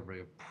discovery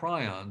of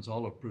prions.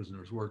 All of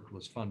Prusiner's work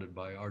was funded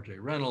by R.J.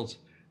 Reynolds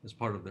as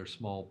part of their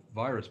small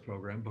virus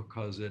program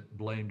because it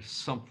blamed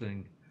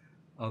something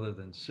other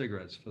than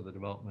cigarettes for the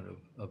development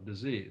of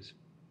disease.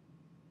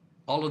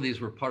 All of these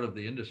were part of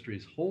the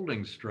industry's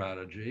holding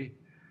strategy.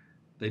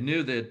 They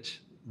knew that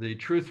the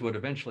truth would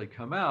eventually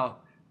come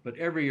out, but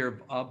every year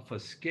of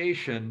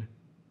obfuscation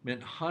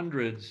meant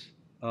hundreds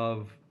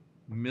of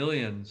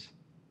millions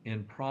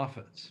in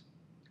profits.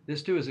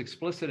 This too is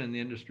explicit in the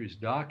industry's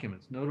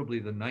documents, notably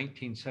the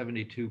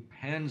 1972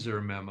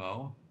 Panzer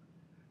Memo,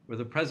 where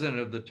the president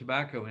of the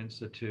Tobacco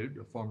Institute,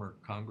 a former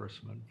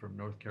congressman from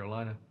North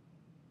Carolina,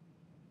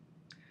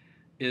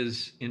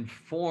 is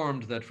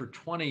informed that for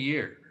 20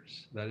 years,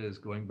 years, that is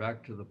going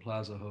back to the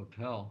Plaza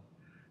Hotel,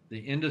 the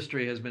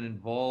industry has been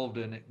involved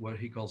in what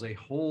he calls a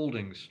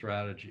holding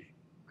strategy,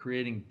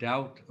 creating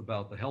doubt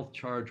about the health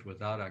charge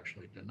without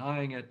actually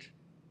denying it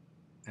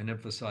and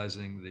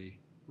emphasizing the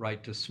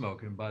right to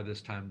smoke. And by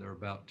this time, they're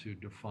about to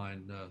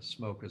define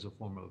smoke as a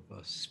form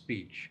of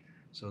speech.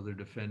 So they're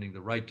defending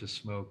the right to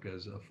smoke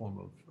as a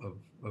form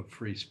of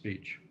free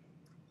speech.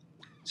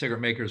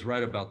 Cigarette makers,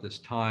 right about this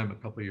time, a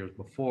couple of years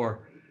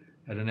before,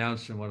 had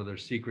announced in one of their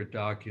secret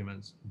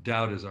documents,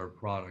 doubt is our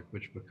product,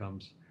 which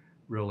becomes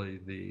really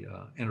the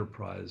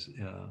enterprise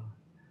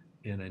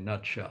in a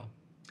nutshell.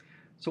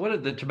 So what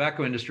did the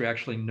tobacco industry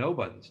actually know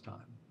by this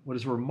time? What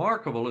is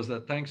remarkable is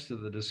that thanks to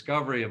the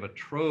discovery of a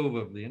trove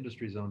of the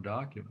industry's own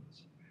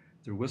documents,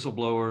 through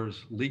whistleblowers,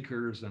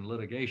 leakers, and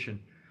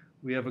litigation,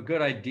 we have a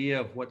good idea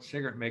of what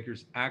cigarette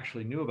makers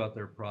actually knew about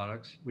their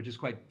products, which is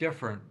quite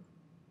different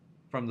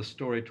from the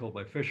story told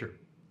by Fisher.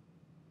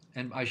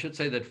 And I should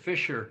say that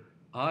Fisher,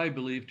 I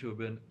believe to have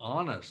been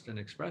honest in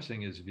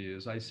expressing his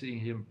views. I see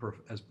him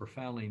as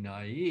profoundly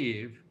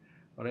naive,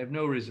 but I have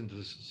no reason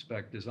to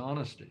suspect his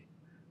honesty.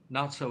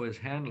 Not so his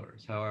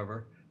handlers,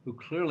 however, who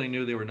clearly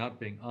knew they were not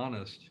being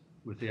honest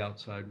with the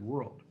outside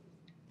world.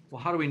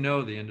 Well, how do we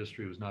know the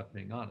industry was not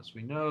being honest?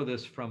 We know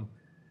this from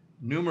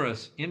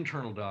numerous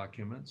internal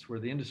documents where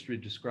the industry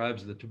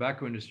describes the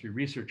Tobacco Industry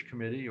Research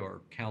Committee,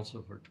 or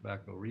Council for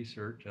Tobacco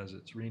Research, as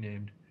it's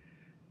renamed,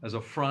 as a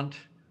front,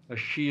 a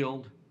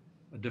shield,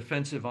 a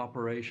defensive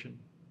operation.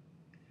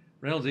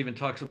 Reynolds even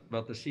talks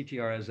about the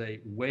CTR as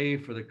a way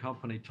for the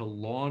company to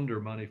launder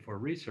money for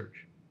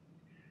research.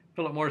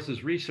 Philip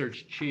Morris's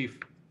research chief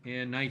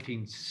in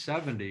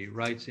 1970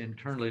 writes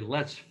internally,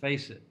 let's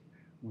face it,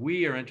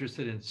 we are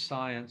interested in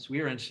science, we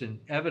are interested in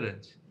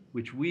evidence,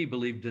 which we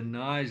believe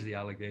denies the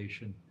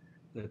allegation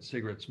that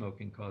cigarette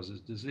smoking causes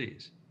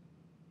disease.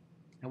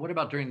 And what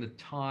about during the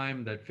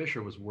time that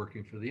Fisher was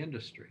working for the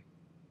industry?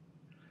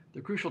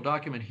 The crucial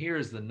document here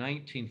is the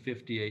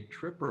 1958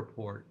 TRIP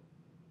report,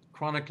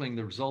 chronicling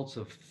the results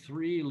of the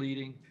three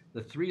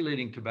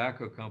leading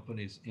tobacco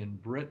companies in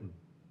Britain,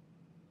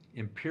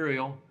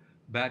 Imperial,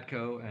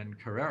 Batco, and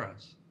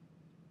Carreras,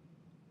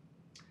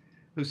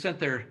 who sent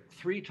their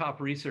three top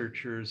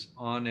researchers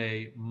on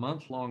a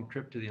month-long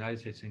trip to the United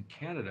States and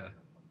Canada,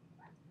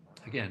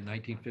 again,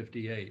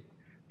 1958,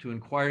 to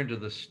inquire into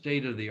the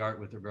state of the art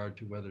with regard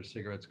to whether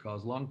cigarettes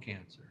cause lung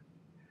cancer.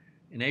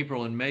 In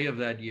April and May of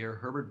that year,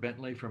 Herbert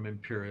Bentley from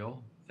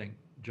Imperial, think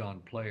John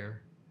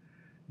Player,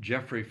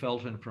 Jeffrey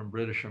Felton from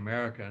British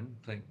American,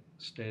 think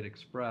State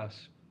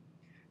Express,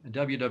 and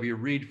W.W.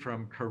 Reed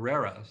from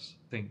Carreras,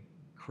 think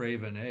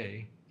Craven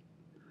A,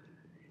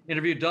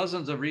 interviewed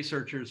dozens of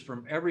researchers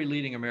from every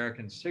leading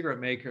American cigarette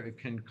maker and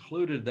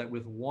concluded that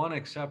with one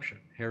exception,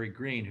 Harry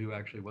Green, who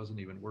actually wasn't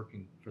even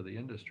working for the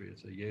industry,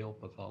 it's a Yale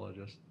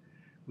pathologist,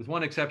 with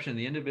one exception,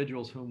 the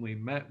individuals whom we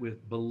met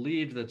with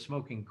believed that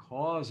smoking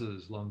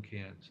causes lung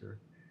cancer,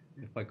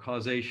 if by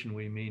causation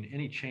we mean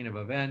any chain of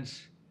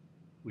events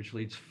which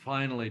leads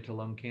finally to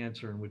lung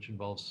cancer and which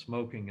involves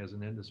smoking as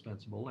an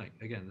indispensable link.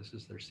 Again, this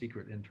is their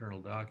secret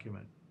internal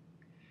document.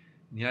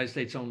 In the United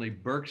States, only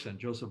Berkson,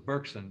 Joseph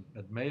Berkson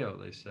at Mayo,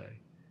 they say,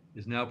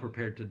 is now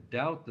prepared to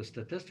doubt the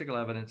statistical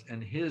evidence,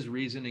 and his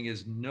reasoning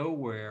is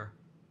nowhere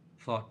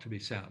thought to be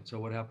sound. So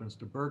what happens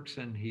to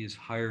Berkson? He's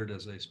hired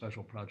as a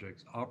special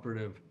projects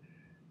operative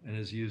and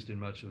is used in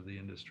much of the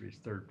industry's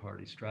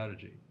third-party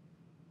strategy.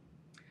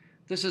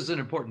 This is an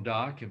important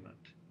document,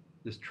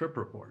 this TRIP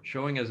report,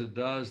 showing as it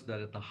does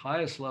that at the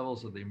highest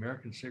levels of the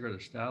American cigarette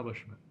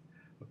establishment,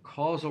 a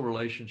causal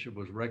relationship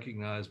was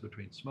recognized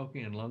between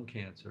smoking and lung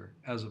cancer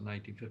as of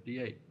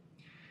 1958.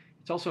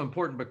 It's also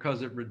important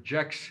because it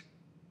rejects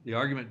the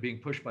argument being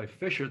pushed by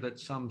Fisher that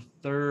some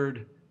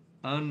third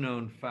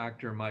unknown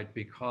factor might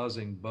be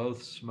causing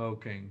both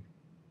smoking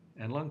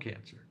and lung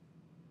cancer.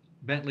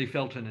 Bentley,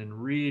 Felton, and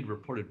Reed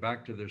reported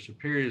back to their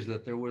superiors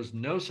that there was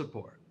no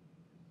support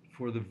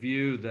for the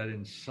view that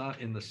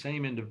in the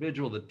same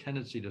individual, the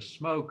tendency to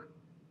smoke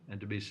and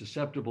to be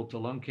susceptible to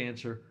lung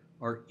cancer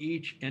are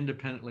each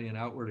independently an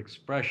outward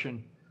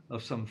expression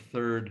of some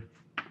third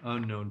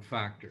unknown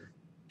factor.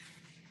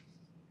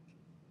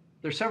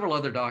 There are several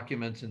other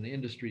documents in the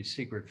industry's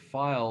secret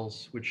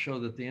files which show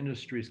that the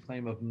industry's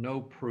claim of no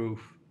proof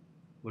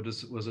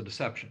was a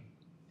deception.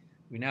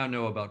 We now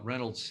know about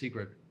Reynolds'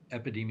 secret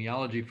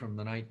epidemiology from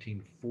the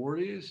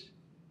 1940s,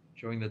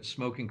 showing that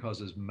smoking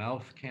causes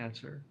mouth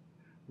cancer.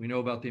 We know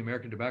about the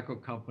American Tobacco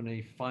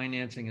Company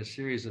financing a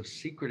series of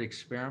secret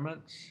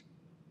experiments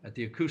at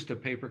the Augusta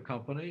Paper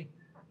Company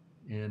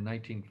in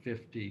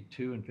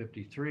 1952 and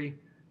 53,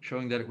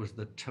 showing that it was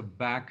the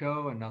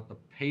tobacco and not the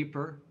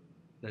paper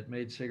that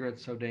made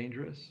cigarettes so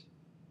dangerous.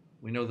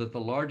 We know that the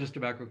largest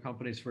tobacco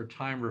companies for a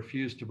time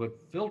refused to put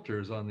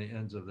filters on the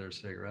ends of their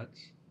cigarettes,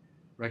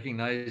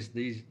 recognizing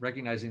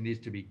these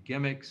to be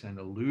gimmicks and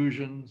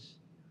illusions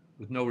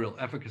with no real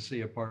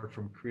efficacy apart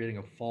from creating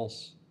a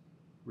false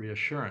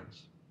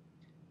reassurance.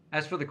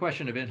 As for the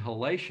question of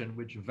inhalation,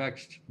 which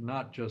vexed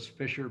not just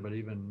Fisher, but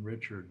even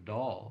Richard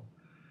Dahl,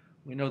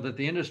 We know that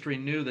the industry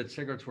knew that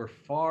cigarettes were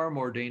far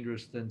more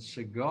dangerous than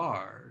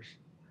cigars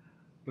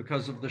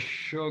because of the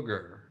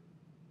sugar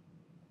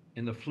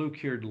in the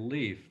flue-cured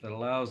leaf that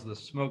allows the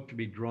smoke to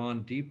be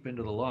drawn deep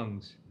into the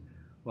lungs,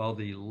 while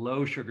the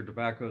low sugar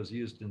tobaccos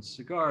used in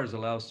cigars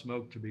allow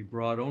smoke to be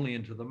brought only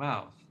into the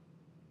mouth.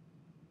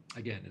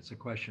 Again, it's a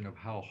question of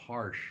how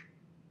harsh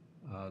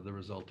the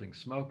resulting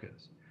smoke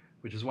is,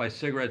 which is why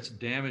cigarettes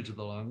damage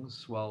the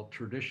lungs while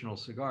traditional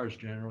cigars,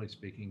 generally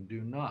speaking,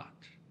 do not.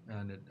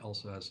 And it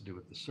also has to do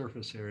with the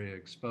surface area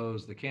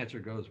exposed. The cancer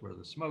goes where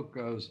the smoke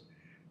goes,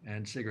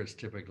 and cigarettes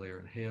typically are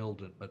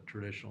inhaled, but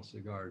traditional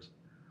cigars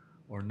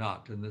or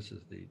not. And this is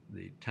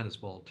the tennis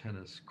ball,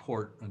 tennis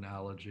court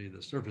analogy.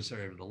 The surface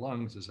area of the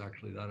lungs is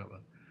actually that of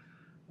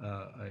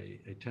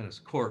a tennis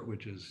court,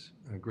 which is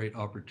a great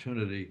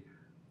opportunity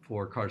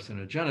for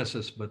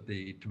carcinogenesis, but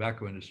the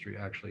tobacco industry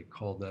actually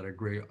called that a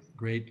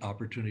great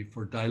opportunity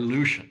for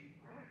dilution.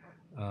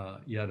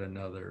 Yet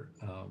another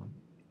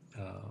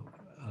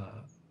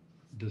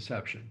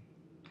deception.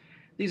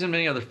 These and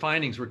many other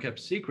findings were kept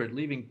secret,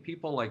 leaving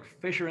people like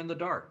Fisher in the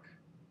dark,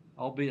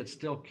 albeit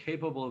still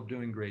capable of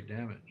doing great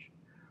damage.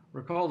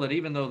 Recall that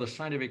even though the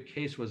scientific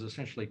case was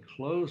essentially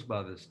closed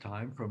by this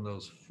time from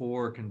those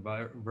 4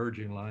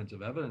 converging lines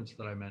of evidence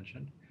that I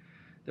mentioned,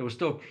 there was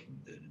still,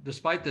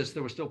 despite this,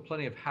 there were still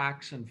plenty of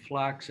hacks and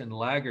flacks and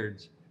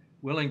laggards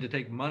willing to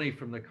take money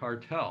from the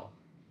cartel.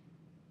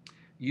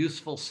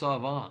 Useful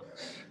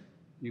savants,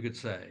 you could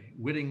say,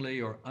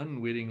 wittingly or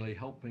unwittingly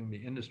helping the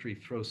industry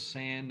throw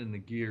sand in the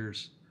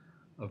gears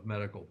of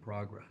medical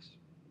progress.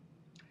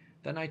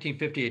 That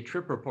 1958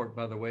 TRIP report,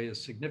 by the way,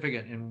 is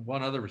significant in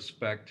one other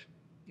respect,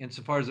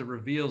 insofar as it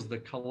reveals the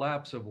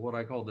collapse of what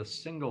I call the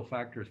single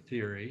factor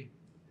theory,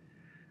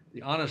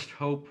 the honest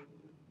hope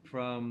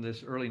from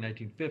this early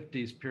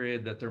 1950s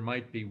period that there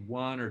might be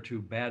 1 or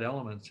 2 bad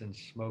elements in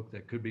smoke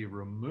that could be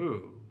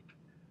removed,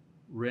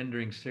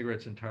 rendering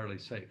cigarettes entirely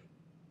safe.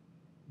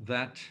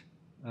 That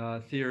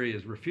theory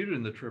is refuted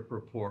in the TRIP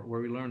report,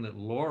 where we learn that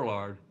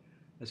Lorillard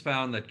has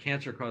found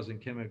cancer-causing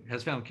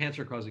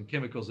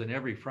chemicals in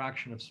every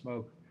fraction of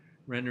smoke,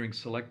 rendering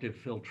selective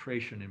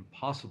filtration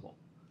impossible,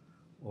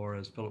 or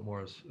as Philip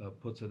Morris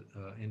puts it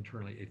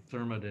internally, a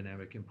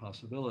thermodynamic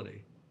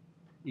impossibility.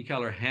 E.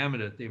 Keller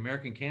Hammett at the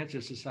American Cancer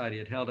Society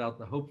had held out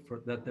the hope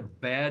that the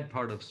bad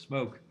part of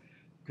smoke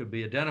could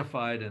be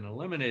identified and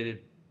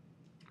eliminated,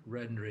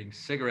 rendering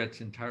cigarettes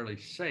entirely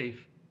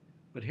safe.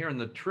 But here in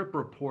the TRIP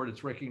report,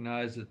 it's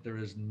recognized that there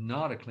is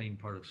not a clean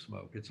part of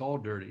smoke. It's all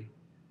dirty.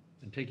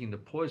 And taking the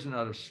poison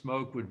out of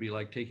smoke would be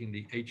like taking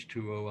the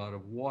H2O out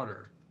of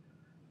water,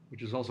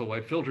 which is also why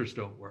filters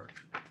don't work.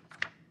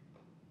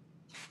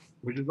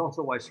 Which is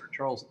also why Sir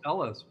Charles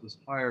Ellis was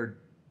hired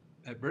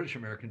at British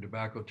American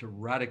Tobacco to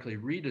radically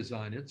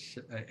redesign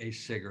a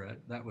cigarette.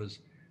 That was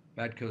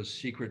Badco's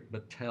secret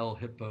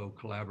Battelle-Hippo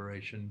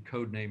collaboration,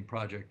 codenamed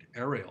Project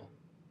Ariel,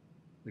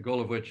 the goal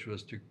of which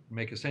was to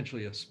make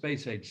essentially a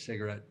space-age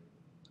cigarette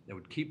that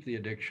would keep the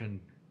addiction,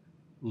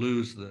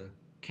 lose the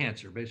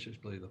cancer,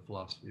 basically the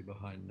philosophy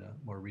behind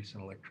more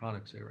recent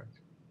electronic cigarettes.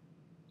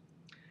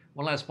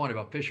 One last point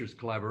about Fisher's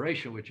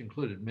collaboration, which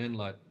included men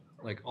like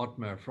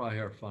Ottmar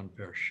Freiherr von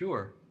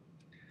Verschuer,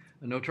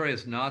 a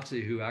notorious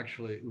Nazi who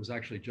was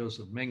actually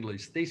Joseph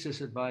Mengley's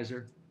thesis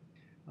advisor.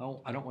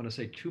 I don't want to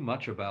say too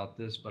much about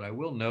this, but I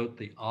will note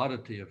the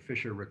oddity of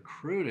Fisher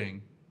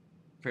recruiting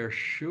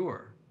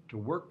Verschuer to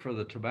work for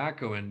the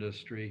tobacco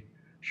industry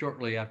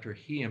shortly after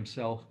he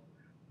himself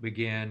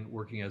began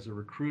working as a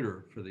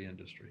recruiter for the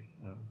industry.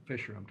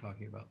 Fisher, I'm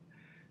talking about.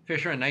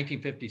 Fisher in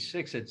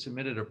 1956 had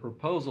submitted a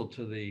proposal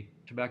to the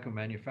Tobacco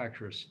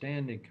Manufacturers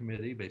Standing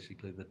Committee,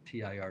 basically the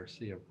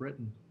TIRC of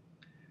Britain,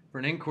 for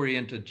an inquiry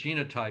into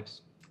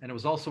genotypes. And it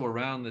was also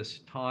around this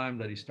time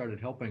that he started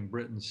helping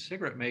Britain's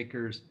cigarette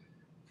makers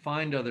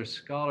find other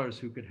scholars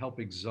who could help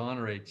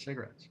exonerate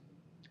cigarettes.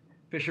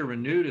 Fisher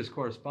renewed his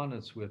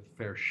correspondence with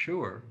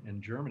Verschuer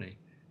in Germany,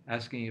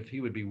 asking if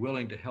he would be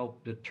willing to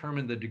help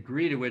determine the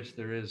degree to which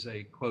there is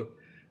a, quote,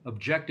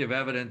 objective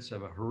evidence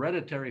of a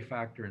hereditary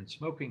factor in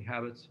smoking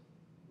habits,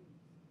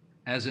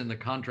 as in the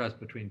contrast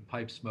between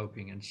pipe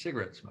smoking and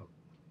cigarette smoke.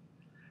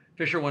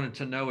 Fisher wanted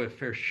to know if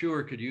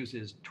Verschuer could use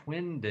his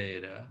twin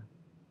data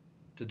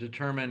to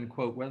determine,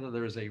 quote, whether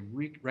there is a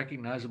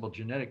recognizable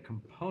genetic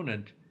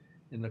component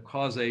in the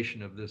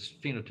causation of this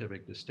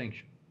phenotypic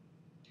distinction.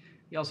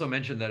 He also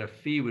mentioned that a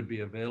fee would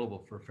be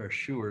available for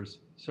Verschuer's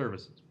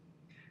services.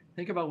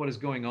 Think about what is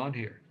going on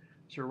here.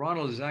 Sir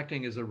Ronald is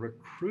acting as a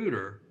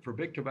recruiter for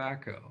Big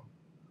Tobacco,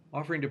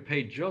 offering to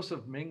pay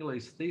Joseph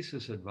Mengley's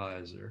thesis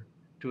advisor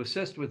to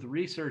assist with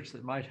research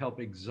that might help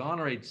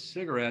exonerate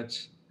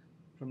cigarettes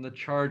from the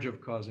charge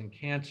of causing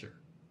cancer.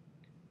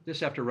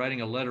 This after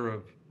writing a letter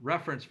of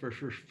reference for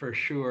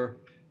Verschuer,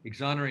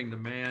 exonerating the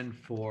man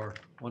for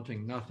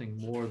wanting nothing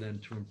more than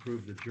to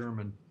improve the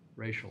German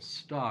racial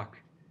stock,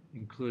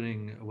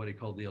 including what he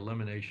called the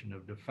elimination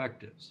of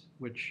defectives,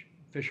 which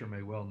Fisher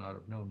may well not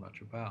have known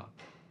much about.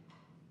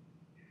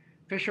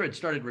 Fisher had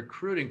started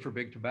recruiting for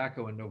Big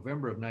Tobacco in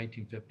November of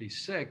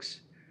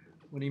 1956,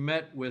 when he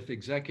met with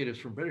executives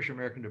from British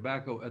American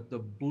Tobacco at the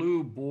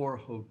Blue Boar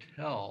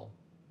Hotel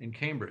in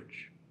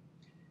Cambridge.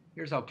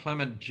 Here's how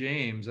Clement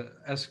James,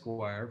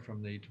 Esquire,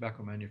 from the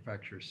Tobacco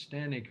Manufacturers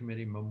Standing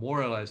Committee,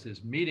 memorialized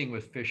his meeting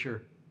with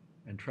Fisher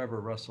and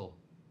Trevor Russell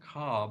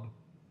Cobb.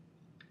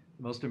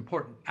 The most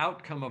important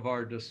outcome of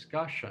our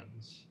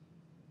discussions,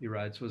 he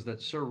writes, was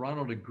that Sir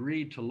Ronald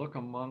agreed to look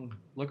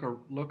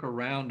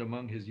around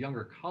among his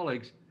younger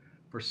colleagues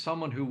for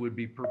someone who would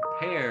be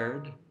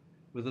prepared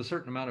with a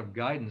certain amount of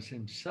guidance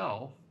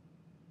himself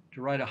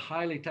to write a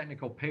highly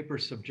technical paper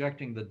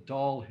subjecting the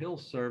Dahl Hill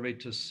survey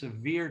to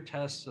severe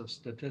tests of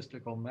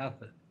statistical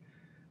method.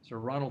 Sir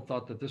Ronald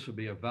thought that this would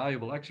be a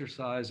valuable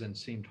exercise and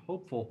seemed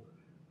hopeful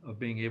of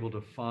being able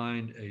to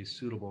find a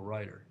suitable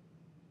writer.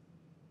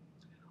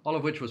 All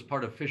of which was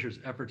part of Fisher's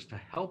efforts to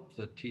help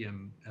the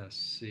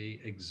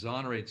TMSC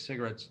exonerate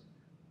cigarettes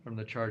from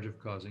the charge of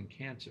causing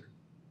cancer.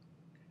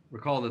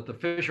 Recall that the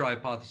Fisher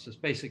hypothesis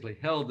basically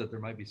held that there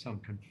might be some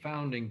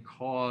confounding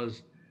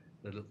cause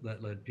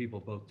that led people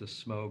both to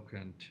smoke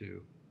and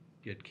to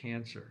get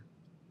cancer.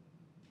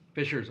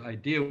 Fisher's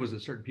idea was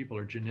that certain people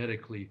are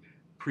genetically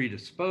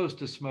predisposed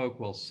to smoke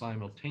while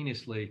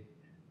simultaneously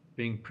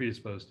being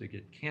predisposed to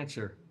get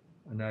cancer,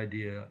 an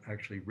idea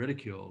actually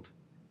ridiculed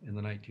in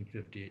the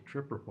 1958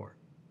 Tripp Report,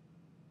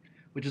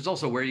 which is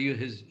also where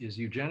his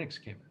eugenics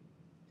came in.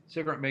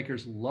 Cigarette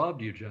makers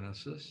loved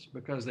eugenicists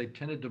because they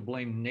tended to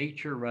blame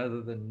nature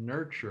rather than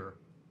nurture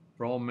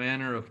for all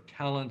manner of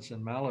talents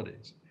and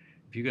maladies.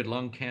 If you get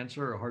lung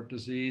cancer or heart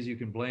disease, you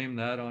can blame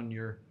that on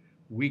your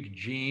weak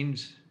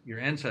genes, your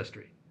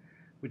ancestry,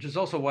 which is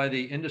also why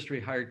the industry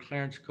hired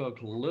Clarence Cook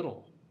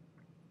Little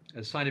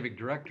as scientific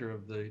director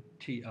of the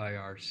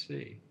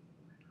TIRC.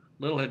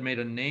 Little had made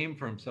a name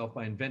for himself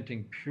by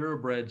inventing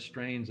purebred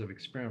strains of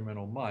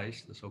experimental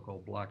mice, the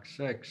so-called Black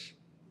 6,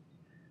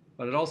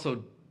 but had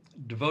also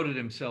devoted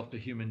himself to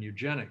human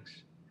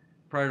eugenics.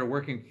 Prior to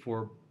working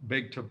for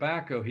Big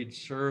Tobacco, he'd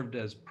served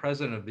as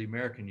president of the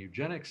American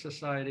Eugenics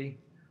Society,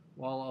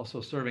 while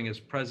also serving as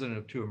president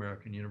of 2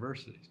 American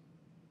universities.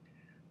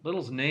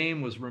 Little's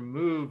name was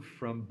removed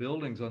from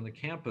buildings on the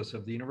campus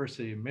of the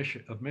University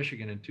of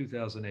Michigan in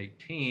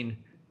 2018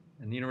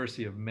 and the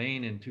University of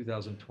Maine in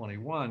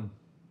 2021,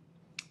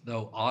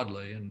 though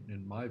oddly,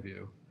 in my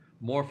view,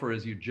 more for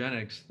his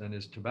eugenics than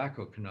his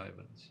tobacco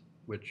connivance,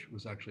 which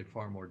was actually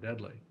far more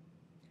deadly.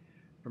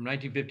 From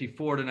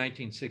 1954 to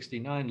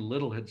 1969,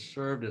 Little had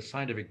served as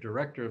scientific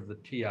director of the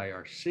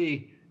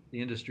TIRC,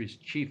 the industry's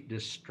chief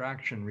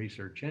distraction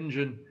research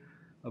engine,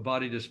 a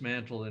body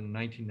dismantled in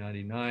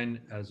 1999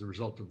 as a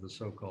result of the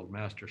so-called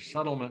Master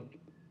Settlement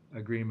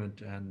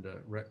Agreement and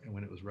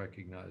when it was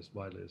recognized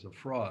widely as a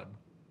fraud.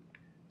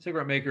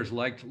 Cigarette makers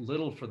liked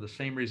Little for the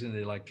same reason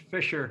they liked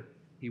Fisher.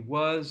 He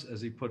was,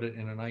 as he put it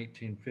in a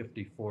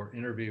 1954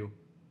 interview,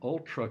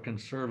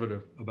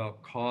 ultra-conservative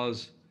about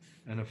cause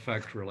and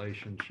effect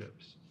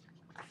relationships.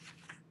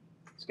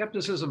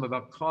 Skepticism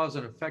about cause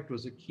and effect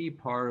was a key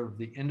part of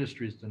the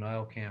industry's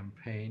denial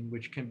campaign,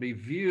 which can be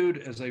viewed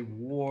as a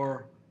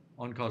war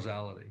on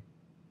causality.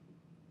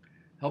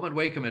 Helmut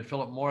Wacom and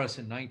Philip Morris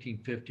in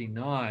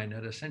 1959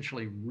 had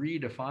essentially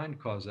redefined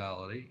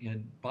causality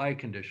in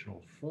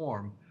biconditional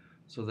form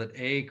so that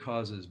A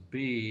causes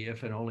B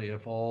if and only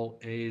if all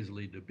A's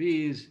lead to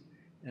B's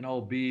and all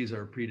B's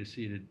are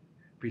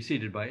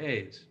preceded by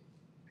A's.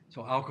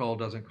 So alcohol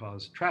doesn't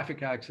cause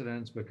traffic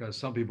accidents because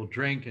some people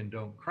drink and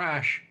don't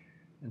crash,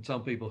 and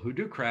some people who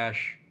do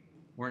crash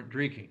weren't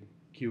drinking,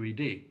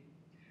 QED.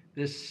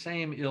 This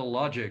same ill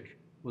logic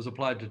was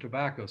applied to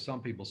tobacco. Some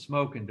people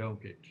smoke and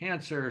don't get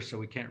cancer, so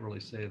we can't really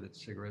say that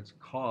cigarettes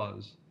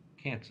cause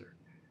cancer.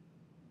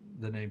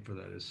 The name for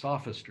that is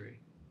sophistry.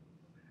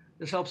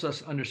 This helps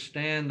us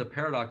understand the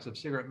paradox of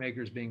cigarette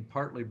makers being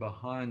partly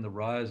behind the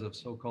rise of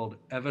so-called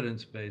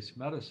evidence-based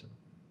medicine,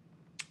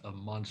 a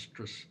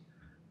monstrous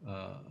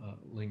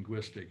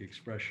linguistic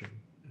expression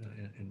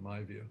in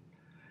my view.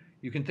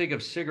 You can think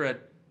of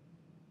cigarette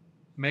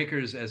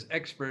makers as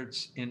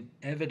experts in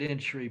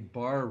evidentiary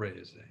bar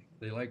raising.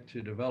 They like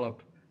to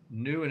develop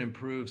new and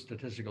improved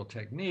statistical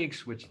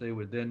techniques, which they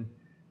would then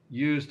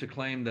use to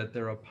claim that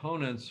their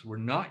opponents were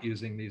not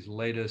using these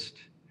latest,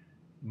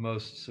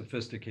 most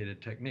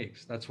sophisticated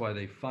techniques. That's why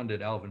they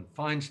funded Alvin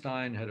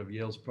Feinstein, head of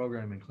Yale's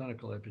program in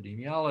clinical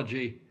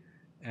epidemiology,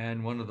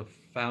 and one of the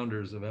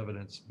founders of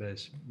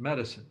evidence-based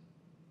medicine.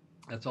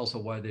 That's also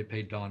why they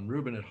paid Don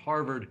Rubin at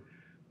Harvard,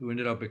 who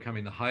ended up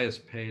becoming the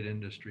highest paid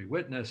industry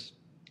witness,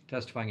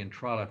 testifying in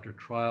trial after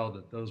trial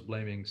that those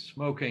blaming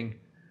smoking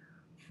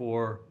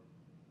for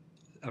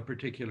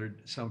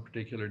some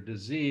particular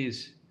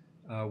disease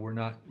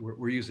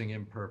were using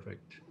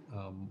imperfect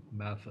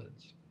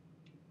methods.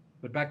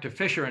 But back to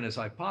Fisher and his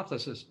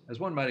hypothesis, as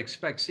one might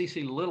expect,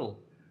 C.C. Little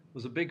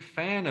was a big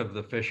fan of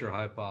the Fisher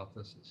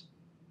hypothesis.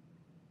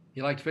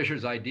 He liked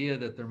Fisher's idea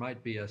that there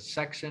might be a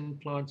sex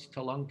influence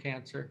to lung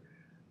cancer,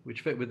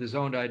 which fit with his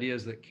own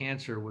ideas that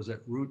cancer was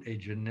at root a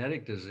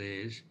genetic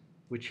disease,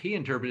 which he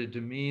interpreted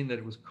to mean that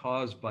it was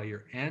caused by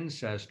your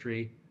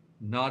ancestry,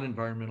 not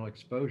environmental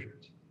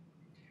exposures.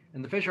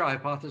 And the Fisher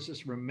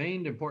hypothesis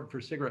remained important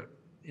for cigarette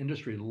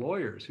industry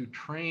lawyers who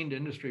trained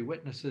industry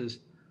witnesses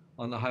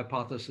on the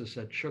hypothesis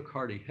at Shook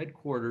Hardy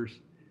headquarters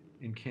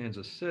in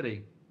Kansas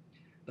City.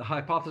 The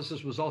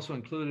hypothesis was also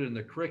included in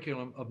the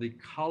curriculum of the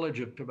College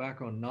of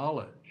Tobacco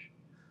Knowledge,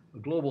 a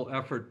global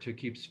effort to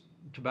keep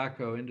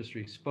tobacco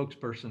industry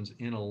spokespersons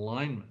in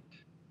alignment.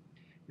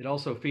 It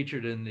also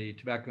featured in the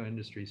tobacco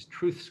industry's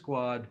Truth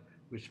Squad,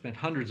 which spent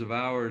hundreds of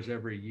hours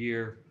every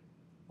year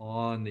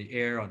on the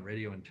air, on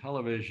radio and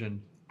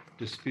television,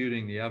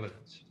 disputing the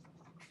evidence.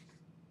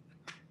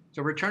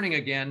 So returning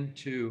again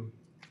to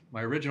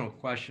my original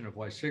question of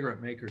why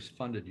cigarette makers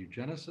funded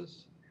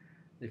eugenicists.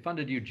 They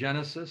funded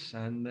eugenicists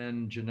and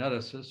then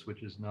geneticists,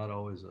 which is not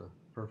always a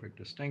perfect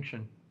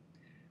distinction,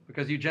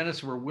 because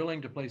eugenicists were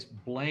willing to place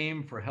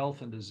blame for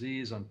health and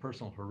disease on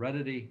personal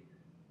heredity,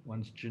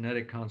 one's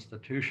genetic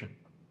constitution.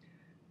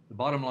 The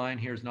bottom line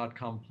here is not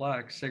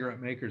complex. Cigarette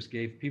makers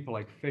gave people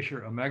like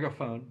Fisher a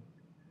megaphone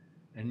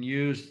and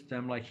used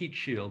them like heat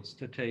shields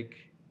to take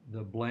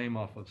the blame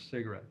off of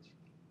cigarettes,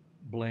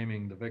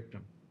 blaming the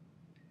victim.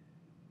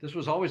 This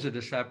was always a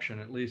deception,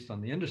 at least on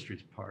the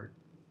industry's part.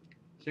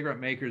 Cigarette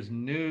makers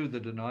knew the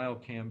denial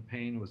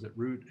campaign was at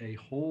root a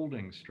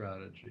holding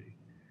strategy,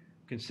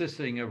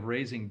 consisting of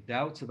raising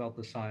doubts about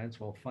the science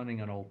while funding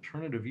an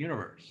alternative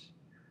universe,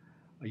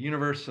 a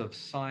universe of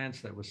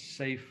science that was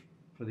safe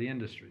for the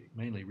industry,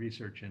 mainly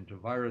research into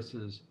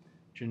viruses,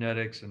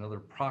 genetics, and other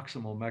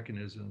proximal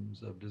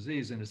mechanisms of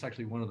disease. And it's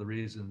actually one of the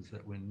reasons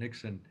that when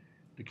Nixon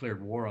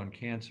declared war on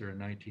cancer in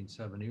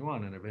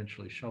 1971 and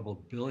eventually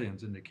shoveled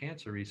billions into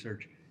cancer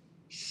research,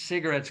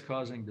 cigarettes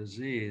causing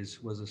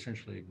disease was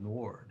essentially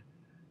ignored.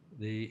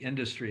 The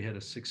industry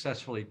had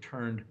successfully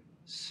turned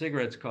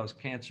cigarettes cause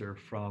cancer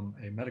from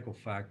a medical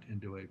fact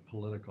into a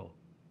political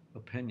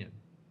opinion.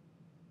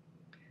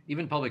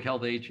 Even public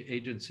health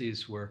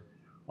agencies were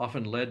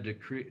often led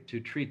to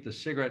treat the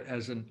cigarette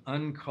as an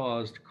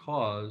uncaused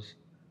cause,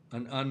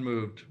 an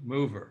unmoved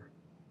mover,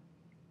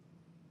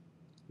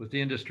 with the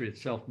industry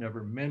itself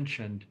never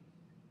mentioned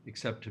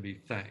except to be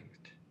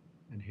thanked.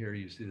 And here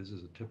you see this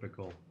is a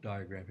typical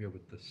diagram here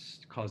with the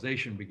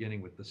causation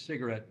beginning with the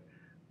cigarette,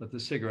 but the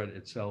cigarette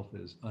itself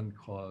is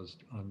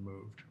uncaused,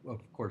 unmoved.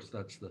 Of course,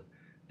 that's the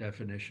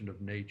definition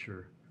of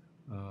nature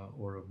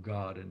or of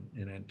God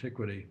in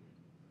antiquity.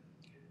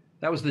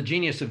 That was the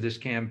genius of this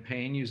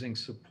campaign, using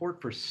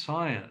support for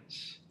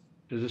science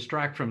to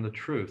distract from the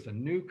truth, a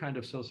new kind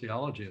of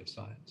sociology of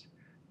science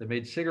that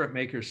made cigarette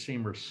makers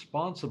seem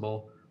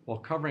responsible while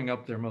covering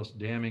up their most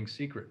damning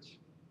secrets.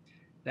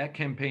 That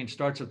campaign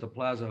starts at the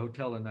Plaza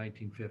Hotel in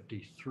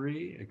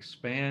 1953.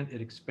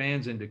 It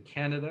expands into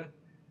Canada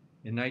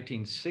in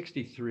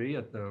 1963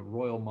 at the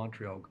Royal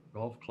Montreal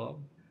Golf Club,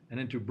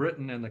 and into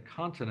Britain and the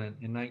continent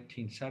in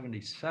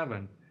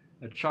 1977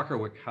 at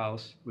Chuckerwick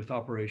House with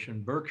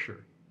Operation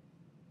Berkshire,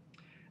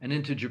 and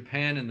into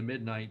Japan in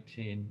the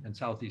and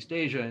Southeast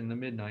Asia in the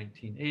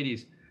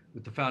mid-1980s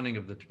with the founding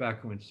of the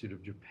Tobacco Institute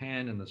of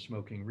Japan and the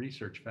Smoking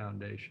Research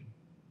Foundation.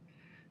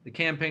 The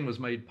campaign was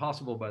made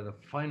possible by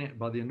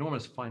the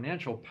enormous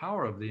financial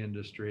power of the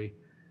industry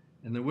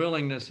and the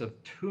willingness of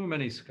too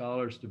many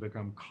scholars to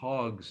become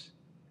cogs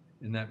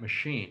in that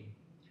machine.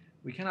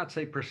 We cannot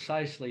say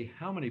precisely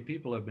how many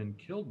people have been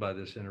killed by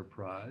this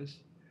enterprise,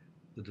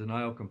 the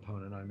denial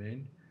component, I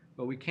mean,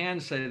 but we can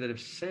say that if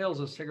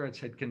sales of cigarettes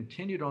had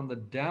continued on the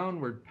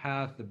downward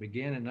path that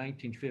began in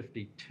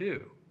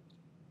 1952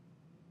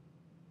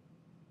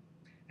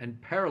 and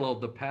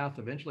paralleled the path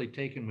eventually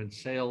taken when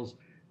sales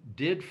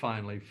did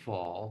finally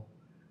fall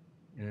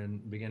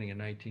beginning in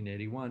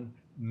 1981,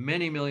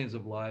 many millions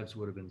of lives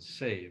would have been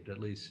saved, at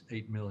least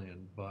 8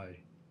 million by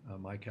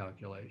my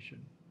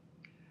calculation.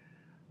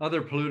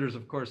 Other polluters,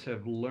 of course,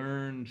 have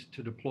learned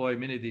to deploy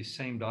many of these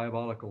same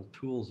diabolical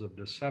tools of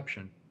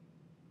deception,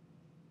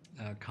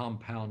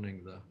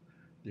 compounding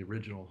the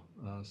original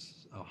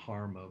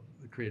harm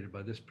created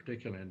by this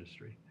particular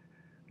industry.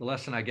 The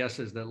lesson, I guess,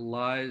 is that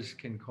lies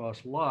can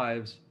cost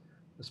lives,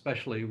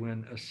 especially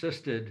when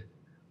assisted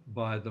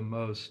by the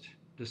most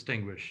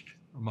distinguished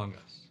among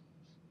us.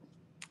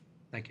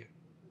 Thank you.